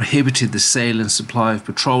prohibited the sale and supply of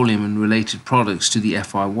petroleum and related products to the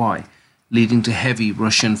FRY, leading to heavy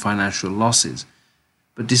Russian financial losses.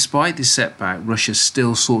 But despite this setback, Russia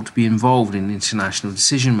still sought to be involved in international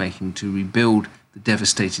decision-making to rebuild the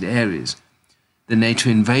devastated areas. The NATO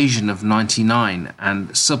invasion of 1999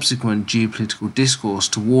 and subsequent geopolitical discourse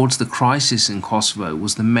towards the crisis in Kosovo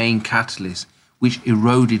was the main catalyst which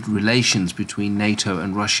eroded relations between NATO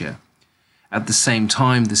and Russia. At the same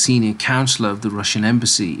time, the senior counselor of the Russian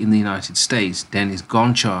embassy in the United States, Denis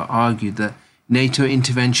Gonchar, argued that NATO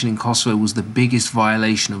intervention in Kosovo was the biggest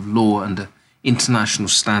violation of law under international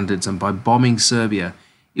standards, and by bombing Serbia,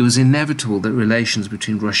 it was inevitable that relations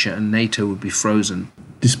between Russia and NATO would be frozen.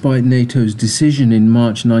 Despite NATO's decision in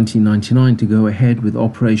March 1999 to go ahead with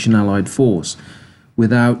Operation Allied Force,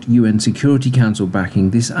 without UN Security Council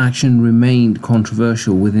backing, this action remained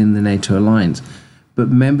controversial within the NATO alliance. But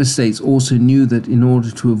member states also knew that in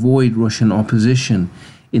order to avoid Russian opposition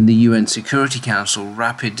in the UN Security Council,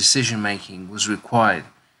 rapid decision-making was required.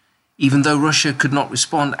 Even though Russia could not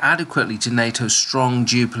respond adequately to NATO's strong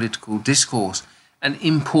geopolitical discourse, an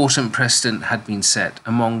important precedent had been set.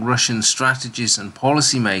 Among Russian strategists and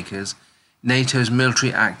policymakers, NATO's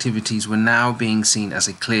military activities were now being seen as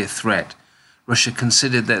a clear threat. Russia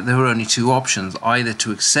considered that there were only two options, either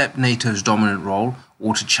to accept NATO's dominant role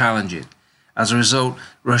or to challenge it. As a result,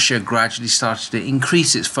 Russia gradually started to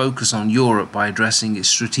increase its focus on Europe by addressing its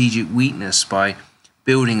strategic weakness by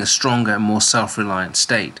building a stronger and more self-reliant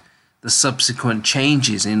state. The subsequent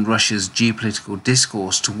changes in Russia's geopolitical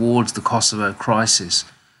discourse towards the Kosovo crisis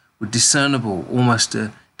were discernible almost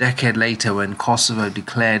a decade later when Kosovo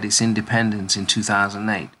declared its independence in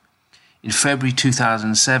 2008. In February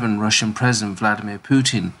 2007, Russian President Vladimir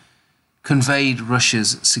Putin conveyed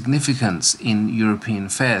Russia's significance in European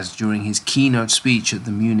affairs during his keynote speech at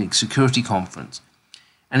the Munich Security Conference.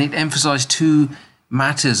 And it emphasized two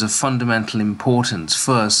matters of fundamental importance.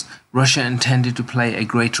 First, Russia intended to play a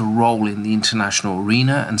greater role in the international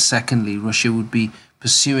arena, and secondly, Russia would be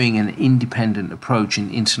pursuing an independent approach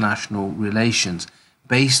in international relations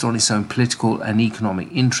based on its own political and economic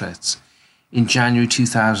interests. In January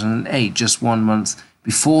 2008, just 1 month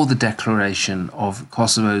before the declaration of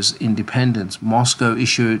Kosovo's independence, Moscow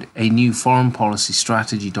issued a new foreign policy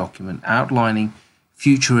strategy document outlining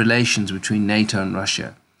future relations between NATO and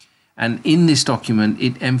Russia. And in this document,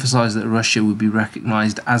 it emphasized that Russia would be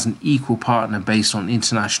recognized as an equal partner based on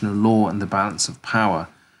international law and the balance of power.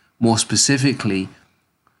 More specifically,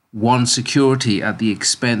 one security at the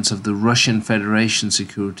expense of the Russian Federation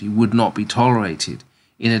security would not be tolerated.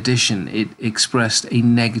 In addition, it expressed a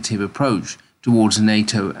negative approach towards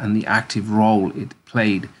NATO and the active role it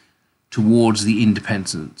played towards the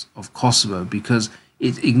independence of Kosovo, because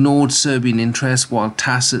it ignored Serbian interests while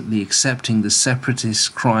tacitly accepting the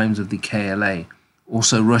separatist crimes of the KLA.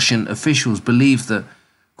 Also, Russian officials believed that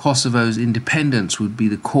Kosovo's independence would be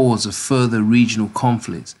the cause of further regional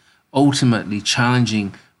conflicts, ultimately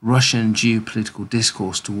challenging Russian geopolitical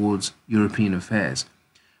discourse towards European affairs.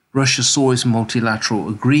 Russia saw its multilateral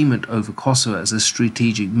agreement over Kosovo as a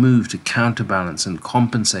strategic move to counterbalance and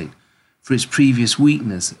compensate for its previous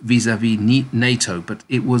weakness vis-à-vis NATO, but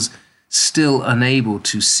it was still unable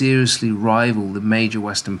to seriously rival the major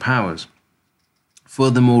Western powers.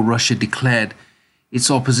 Furthermore, Russia declared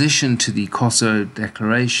its opposition to the Kosovo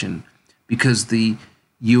Declaration because the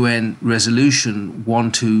UN Resolution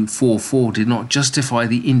 1244 did not justify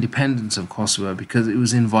the independence of Kosovo because it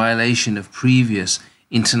was in violation of previous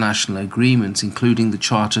international agreements, including the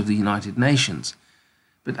Charter of the United Nations.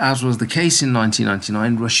 But as was the case in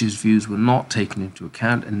 1999, Russia's views were not taken into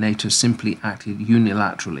account and NATO simply acted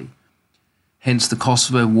unilaterally. Hence, the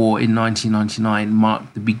Kosovo War in 1999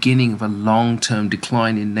 marked the beginning of a long-term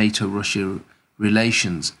decline in NATO-Russia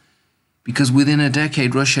relations, because within a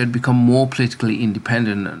decade Russia had become more politically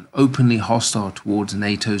independent and openly hostile towards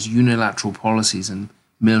NATO's unilateral policies and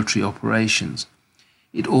military operations.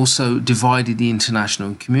 It also divided the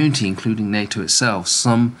international community, including NATO itself.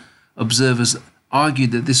 Some observers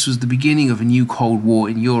argued that this was the beginning of a new Cold War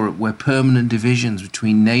in Europe, where permanent divisions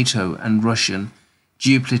between NATO and Russian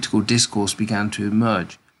geopolitical discourse began to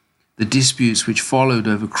emerge. The disputes which followed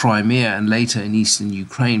over Crimea and later in eastern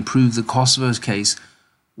Ukraine proved that Kosovo's case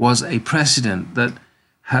was a precedent that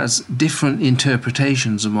has different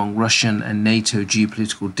interpretations among Russian and NATO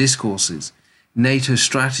geopolitical discourses. NATO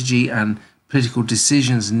strategy and political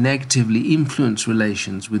decisions negatively influenced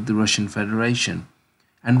relations with the Russian Federation,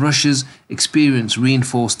 and Russia's experience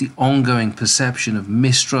reinforced the ongoing perception of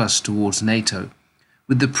mistrust towards NATO.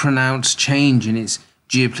 With the pronounced change in its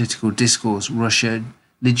geopolitical discourse, Russia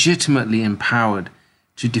legitimately empowered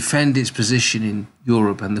to defend its position in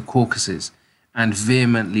Europe and the Caucasus and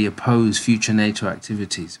vehemently oppose future NATO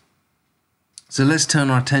activities. So let's turn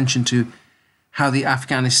our attention to how the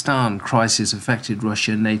Afghanistan crisis affected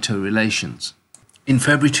Russia-NATO relations. In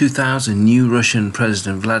February 2000, new Russian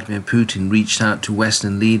President Vladimir Putin reached out to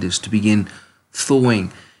Western leaders to begin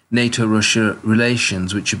thawing NATO-Russia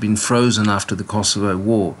relations, which had been frozen after the Kosovo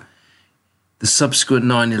War. The subsequent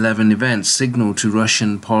 9/11 events signaled to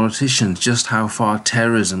Russian politicians just how far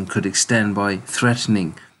terrorism could extend by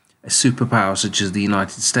threatening a superpower such as the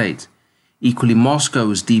United States. Equally, Moscow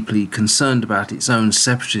was deeply concerned about its own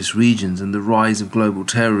separatist regions and the rise of global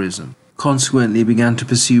terrorism. Consequently, it began to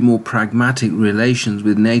pursue more pragmatic relations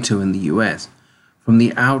with NATO and the US. From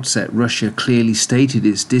the outset, Russia clearly stated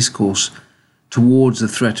its discourse towards the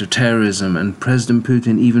threat of terrorism, and President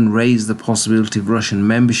Putin even raised the possibility of Russian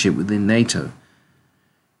membership within NATO.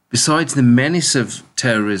 Besides the menace of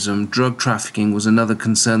terrorism, drug trafficking was another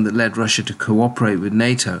concern that led Russia to cooperate with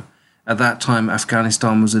NATO. At that time,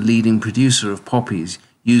 Afghanistan was a leading producer of poppies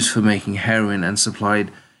used for making heroin and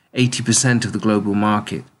supplied 80% of the global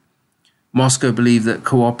market. Moscow believed that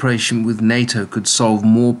cooperation with NATO could solve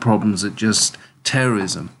more problems than just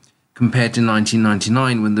terrorism, compared to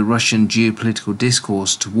 1999, when the Russian geopolitical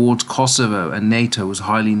discourse towards Kosovo and NATO was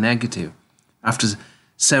highly negative. After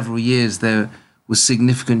several years, there were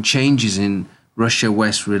significant changes in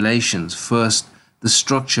Russia-West relations. First, the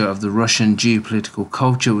structure of the Russian geopolitical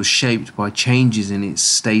culture was shaped by changes in its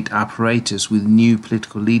state apparatus, with new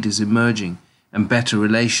political leaders emerging and better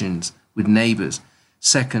relations with neighbours.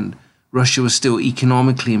 Second, Russia was still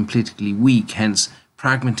economically and politically weak, hence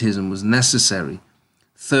pragmatism was necessary.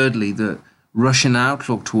 Thirdly, the Russian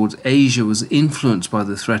outlook towards Asia was influenced by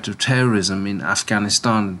the threat of terrorism in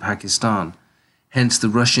Afghanistan and Pakistan. Hence, the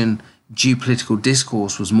Russian geopolitical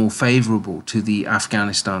discourse was more favourable to the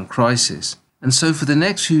Afghanistan crisis. And so for the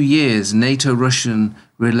next few years, NATO-Russian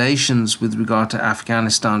relations with regard to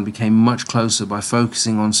Afghanistan became much closer by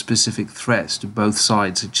focusing on specific threats to both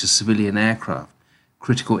sides, such as civilian aircraft,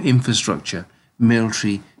 critical infrastructure,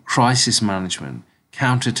 military crisis management,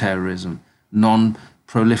 counter-terrorism,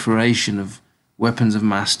 non-proliferation of weapons of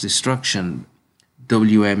mass destruction,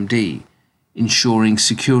 WMD, ensuring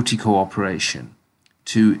security cooperation,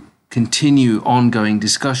 to continue ongoing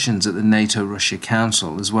discussions at the NATO-Russia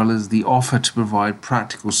Council, as well as the offer to provide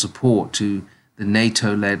practical support to the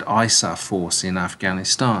NATO-led ISAF force in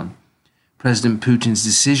Afghanistan. President Putin's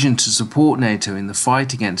decision to support NATO in the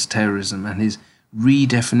fight against terrorism and his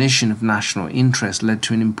redefinition of national interest led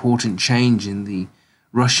to an important change in the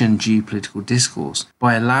Russian geopolitical discourse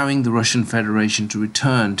by allowing the Russian Federation to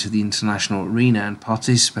return to the international arena and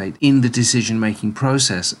participate in the decision-making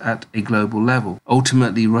process at a global level.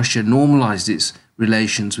 Ultimately, Russia normalized its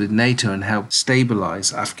relations with NATO and helped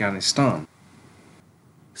stabilize Afghanistan.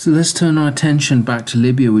 So let's turn our attention back to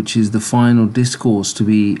Libya, which is the final discourse to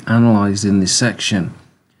be analyzed in this section.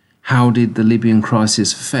 How did the Libyan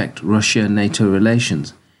crisis affect Russia and NATO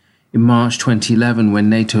relations? In March 2011, when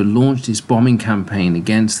NATO launched its bombing campaign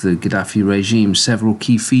against the Gaddafi regime, several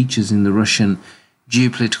key features in the Russian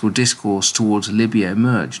geopolitical discourse towards Libya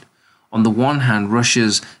emerged. On the one hand,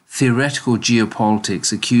 Russia's theoretical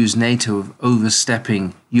geopolitics accused NATO of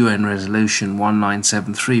overstepping UN Resolution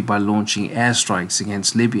 1973 by launching airstrikes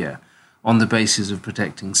against Libya on the basis of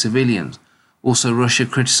protecting civilians. Also, Russia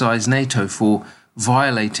criticized NATO for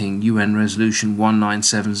violating UN Resolution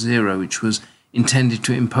 1970, which was intended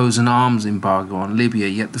to impose an arms embargo on Libya,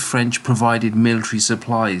 yet the French provided military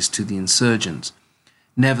supplies to the insurgents.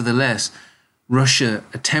 Nevertheless, Russia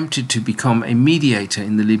attempted to become a mediator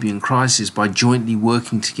in the Libyan crisis by jointly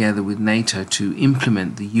working together with NATO to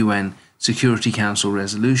implement the UN Security Council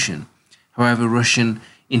resolution. However, Russian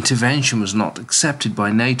intervention was not accepted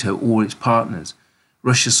by NATO or its partners.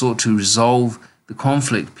 Russia sought to resolve the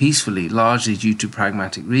conflict peacefully, largely due to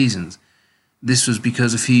pragmatic reasons. This was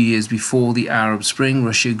because a few years before the Arab Spring,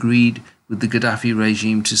 Russia agreed with the Gaddafi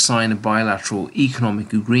regime to sign a bilateral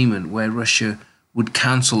economic agreement where Russia would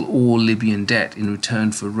cancel all Libyan debt in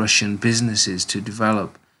return for Russian businesses to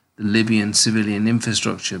develop the Libyan civilian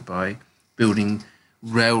infrastructure by building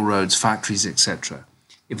railroads, factories, etc.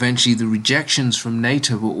 Eventually, the rejections from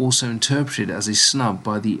NATO were also interpreted as a snub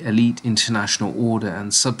by the elite international order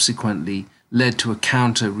and subsequently led to a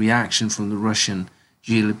counter-reaction from the Russian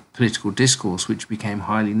geopolitical discourse, which became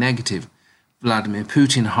highly negative. Vladimir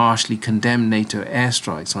Putin harshly condemned NATO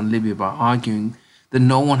airstrikes on Libya by arguing that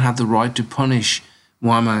no one had the right to punish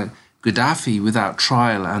Muammar Gaddafi without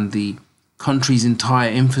trial, and the country's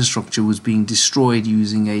entire infrastructure was being destroyed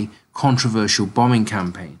using a controversial bombing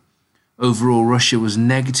campaign. Overall, Russia was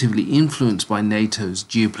negatively influenced by NATO's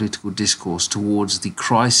geopolitical discourse towards the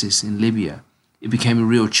crisis in Libya. It became a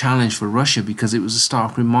real challenge for Russia because it was a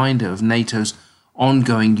stark reminder of NATO's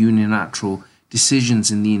ongoing unilateral decisions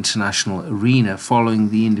in the international arena following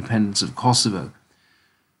the independence of Kosovo.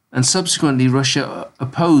 And subsequently, Russia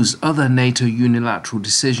opposed other NATO unilateral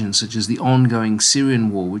decisions, such as the ongoing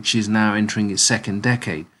Syrian war, which is now entering its second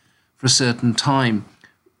decade. For a certain time,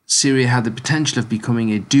 Syria had the potential of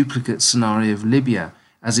becoming a duplicate scenario of Libya,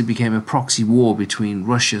 as it became a proxy war between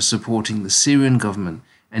Russia supporting the Syrian government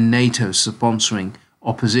and NATO sponsoring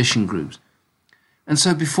opposition groups. And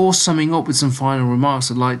so, before summing up with some final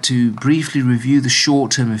remarks, I'd like to briefly review the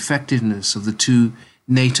short-term effectiveness of the two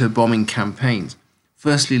NATO bombing campaigns.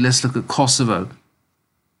 Firstly, let's look at Kosovo.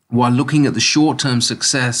 While looking at the short-term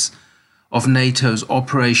success of NATO's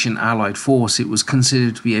Operation Allied Force, it was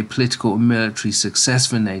considered to be a political and military success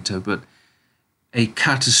for NATO, but a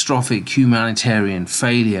catastrophic humanitarian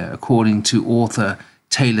failure, according to author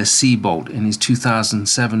Taylor Seabolt in his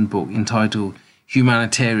 2007 book entitled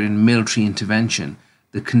Humanitarian Military Intervention: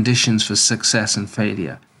 The Conditions for Success and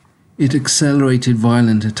Failure. It accelerated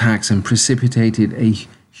violent attacks and precipitated a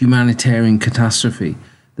humanitarian catastrophe.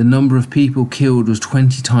 The number of people killed was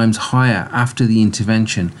 20 times higher after the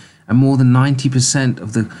intervention, and more than 90%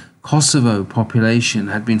 of the Kosovo population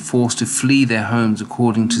had been forced to flee their homes,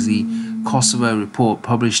 according to the Kosovo report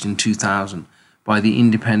published in 2000 by the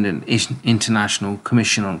Independent International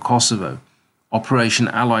Commission on Kosovo. Operation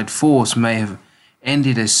Allied Force may have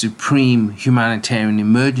ended a supreme humanitarian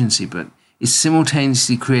emergency, but it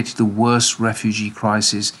simultaneously created the worst refugee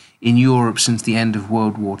crisis in Europe since the end of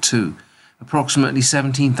World War II. Approximately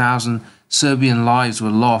 17,000 Serbian lives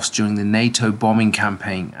were lost during the NATO bombing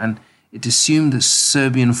campaign, and it assumed that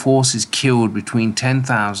Serbian forces killed between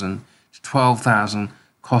 10,000 to 12,000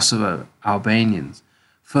 Kosovo Albanians.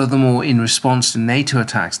 Furthermore, in response to NATO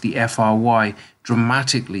attacks, the FRY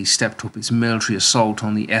dramatically stepped up its military assault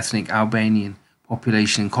on the ethnic Albanian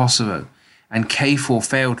population in Kosovo, and KFOR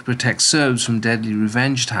failed to protect Serbs from deadly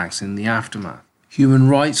revenge attacks in the aftermath. Human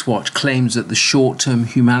Rights Watch claims that the short-term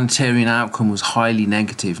humanitarian outcome was highly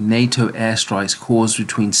negative. NATO airstrikes caused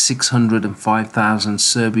between 600 and 5,000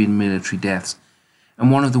 Serbian military deaths,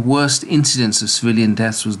 and one of the worst incidents of civilian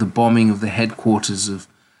deaths was the bombing of the headquarters of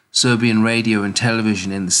Serbian radio and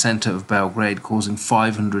television in the center of Belgrade, causing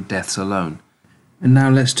 500 deaths alone. And now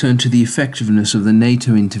let's turn to the effectiveness of the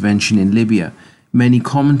NATO intervention in Libya. Many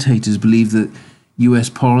commentators believe that US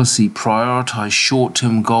policy prioritized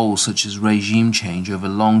short-term goals such as regime change over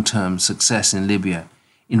long-term success in Libya.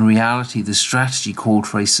 In reality, the strategy called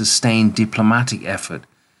for a sustained diplomatic effort,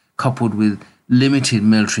 coupled with limited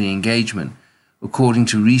military engagement. According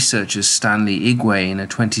to researchers Stanley Igwe in a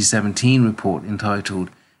 2017 report entitled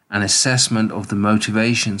An Assessment of the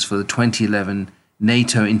Motivations for the 2011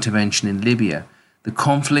 NATO Intervention in Libya, the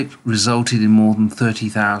conflict resulted in more than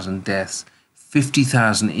 30,000 deaths,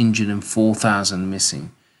 50,000 injured and 4,000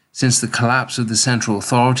 missing. Since the collapse of the Central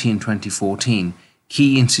Authority in 2014,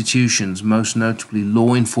 key institutions, most notably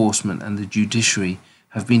law enforcement and the judiciary,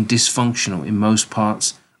 have been dysfunctional in most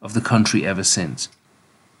parts of the country ever since.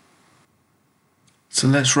 So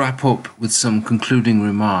let's wrap up with some concluding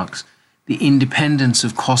remarks. The independence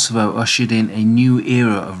of Kosovo ushered in a new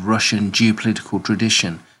era of Russian geopolitical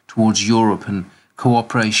tradition towards Europe and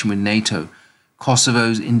cooperation with NATO.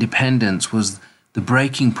 Kosovo's independence was the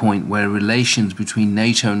breaking point where relations between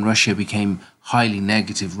NATO and Russia became highly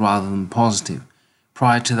negative rather than positive.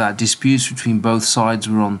 Prior to that, disputes between both sides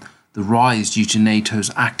were on the rise due to NATO's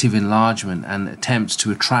active enlargement and attempts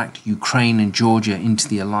to attract Ukraine and Georgia into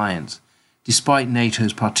the alliance. Despite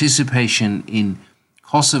NATO's participation in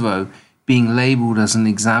Kosovo being labelled as an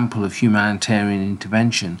example of humanitarian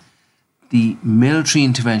intervention, the military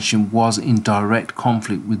intervention was in direct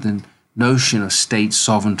conflict with the notion of state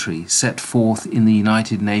sovereignty set forth in the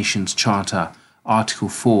United Nations Charter, Article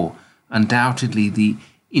 4. Undoubtedly, the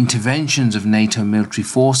interventions of NATO military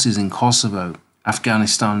forces in Kosovo,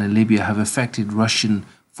 Afghanistan and Libya have affected Russian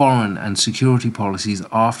foreign and security policies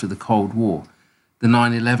after the Cold War. The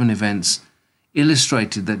 9/11 events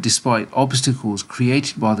illustrated that despite obstacles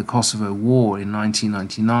created by the Kosovo War in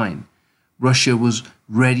 1999, Russia was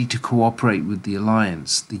ready to cooperate with the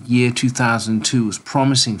alliance. The year 2002 was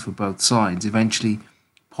promising for both sides. Eventually,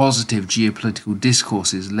 positive geopolitical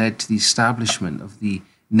discourses led to the establishment of the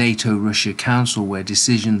NATO-Russia Council, where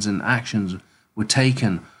decisions and actions were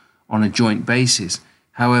taken on a joint basis.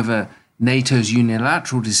 However, NATO's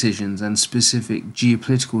unilateral decisions and specific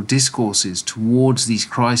geopolitical discourses towards these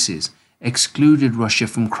crises excluded Russia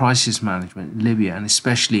from crisis management in Libya and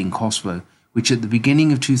especially in Kosovo, which at the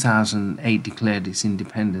beginning of 2008 declared its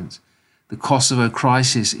independence. The Kosovo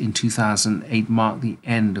crisis in 2008 marked the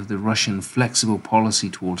end of the Russian flexible policy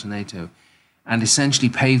towards NATO and essentially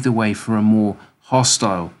paved the way for a more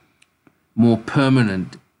hostile, more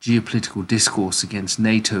permanent geopolitical discourse against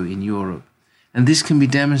NATO in Europe. And this can be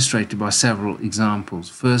demonstrated by several examples.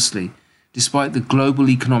 Firstly, despite the global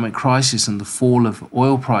economic crisis and the fall of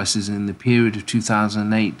oil prices in the period of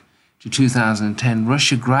 2008 to 2010,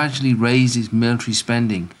 Russia gradually raised its military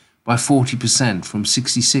spending by 40% from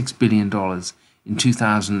 $66 billion in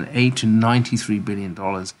 2008 to $93 billion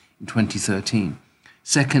in 2013.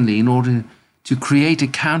 Secondly, in order to create a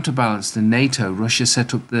counterbalance to NATO, Russia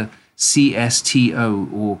set up the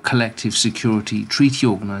CSTO, or Collective Security Treaty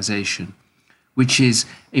Organization, which is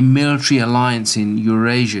a military alliance in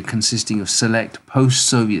Eurasia consisting of select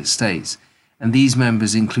post-Soviet states, and these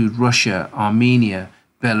members include Russia, Armenia,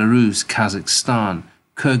 Belarus, Kazakhstan,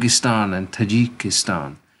 Kyrgyzstan, and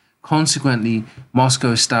Tajikistan. Consequently,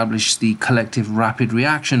 Moscow established the Collective Rapid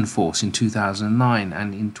Reaction Force in 2009,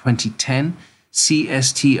 and in 2010,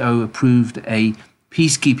 CSTO approved a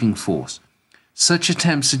peacekeeping force. Such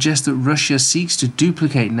attempts suggest that Russia seeks to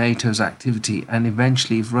duplicate NATO's activity, and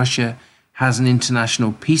eventually, if Russia has an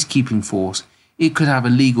international peacekeeping force, it could have a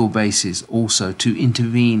legal basis also to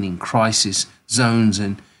intervene in crisis zones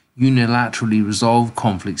and unilaterally resolve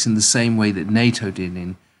conflicts in the same way that NATO did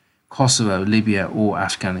in Kosovo, Libya, or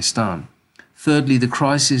Afghanistan. Thirdly, the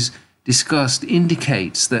crisis discussed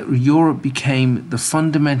indicates that Europe became the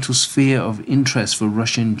fundamental sphere of interest for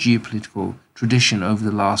Russian geopolitical tradition over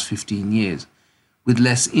the last 15 years. With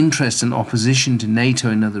less interest and opposition to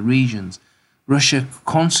NATO in other regions, Russia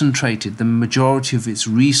concentrated the majority of its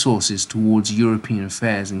resources towards European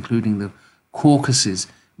affairs, including the Caucasus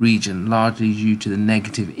region, largely due to the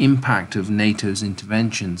negative impact of NATO's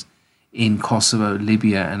interventions in Kosovo,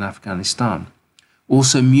 Libya, and Afghanistan.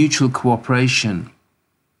 Also, mutual cooperation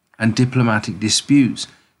and diplomatic disputes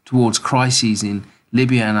towards crises in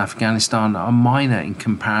Libya and Afghanistan are minor in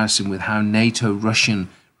comparison with how NATO-Russian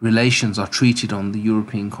relations are treated on the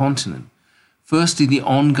European continent. Firstly, the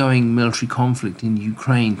ongoing military conflict in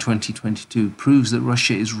Ukraine 2022 proves that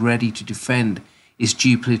Russia is ready to defend its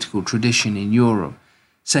geopolitical tradition in Europe.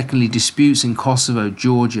 Secondly, disputes in Kosovo,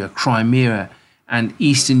 Georgia, Crimea, and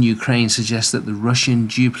eastern Ukraine suggest that the Russian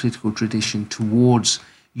geopolitical tradition towards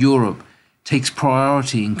Europe takes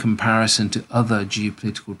priority in comparison to other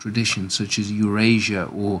geopolitical traditions such as Eurasia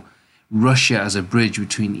or Russia as a bridge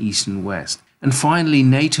between East and West. And finally,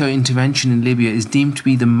 NATO intervention in Libya is deemed to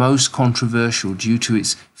be the most controversial due to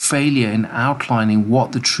its failure in outlining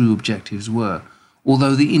what the true objectives were.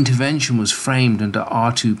 Although the intervention was framed under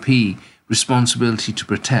R2P, responsibility to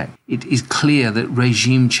protect, it is clear that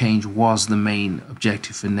regime change was the main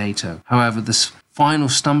objective for NATO. However, the final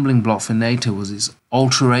stumbling block for NATO was its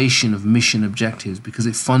alteration of mission objectives because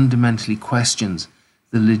it fundamentally questions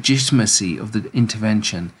the legitimacy of the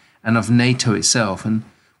intervention and of NATO itself. And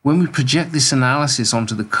when we project this analysis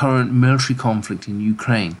onto the current military conflict in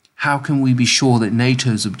Ukraine, how can we be sure that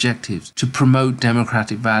NATO's objectives to promote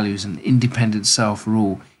democratic values and independent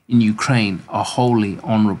self-rule in Ukraine are wholly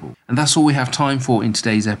honourable? And that's all we have time for in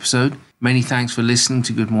today's episode. Many thanks for listening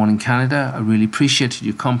to Good Morning Canada. I really appreciated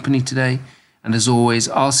your company today. And as always,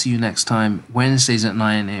 I'll see you next time, Wednesdays at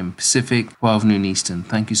 9 a.m. Pacific, 12 noon Eastern.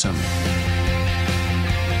 Thank you so much.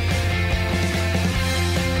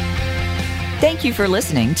 Thank you for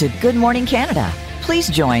listening to Good Morning Canada. Please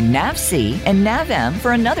join NAVC and NAVM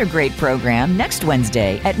for another great program next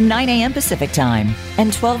Wednesday at 9 a.m. Pacific Time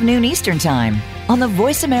and 12 noon Eastern Time on the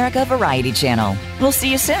Voice America Variety Channel. We'll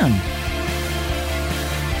see you soon.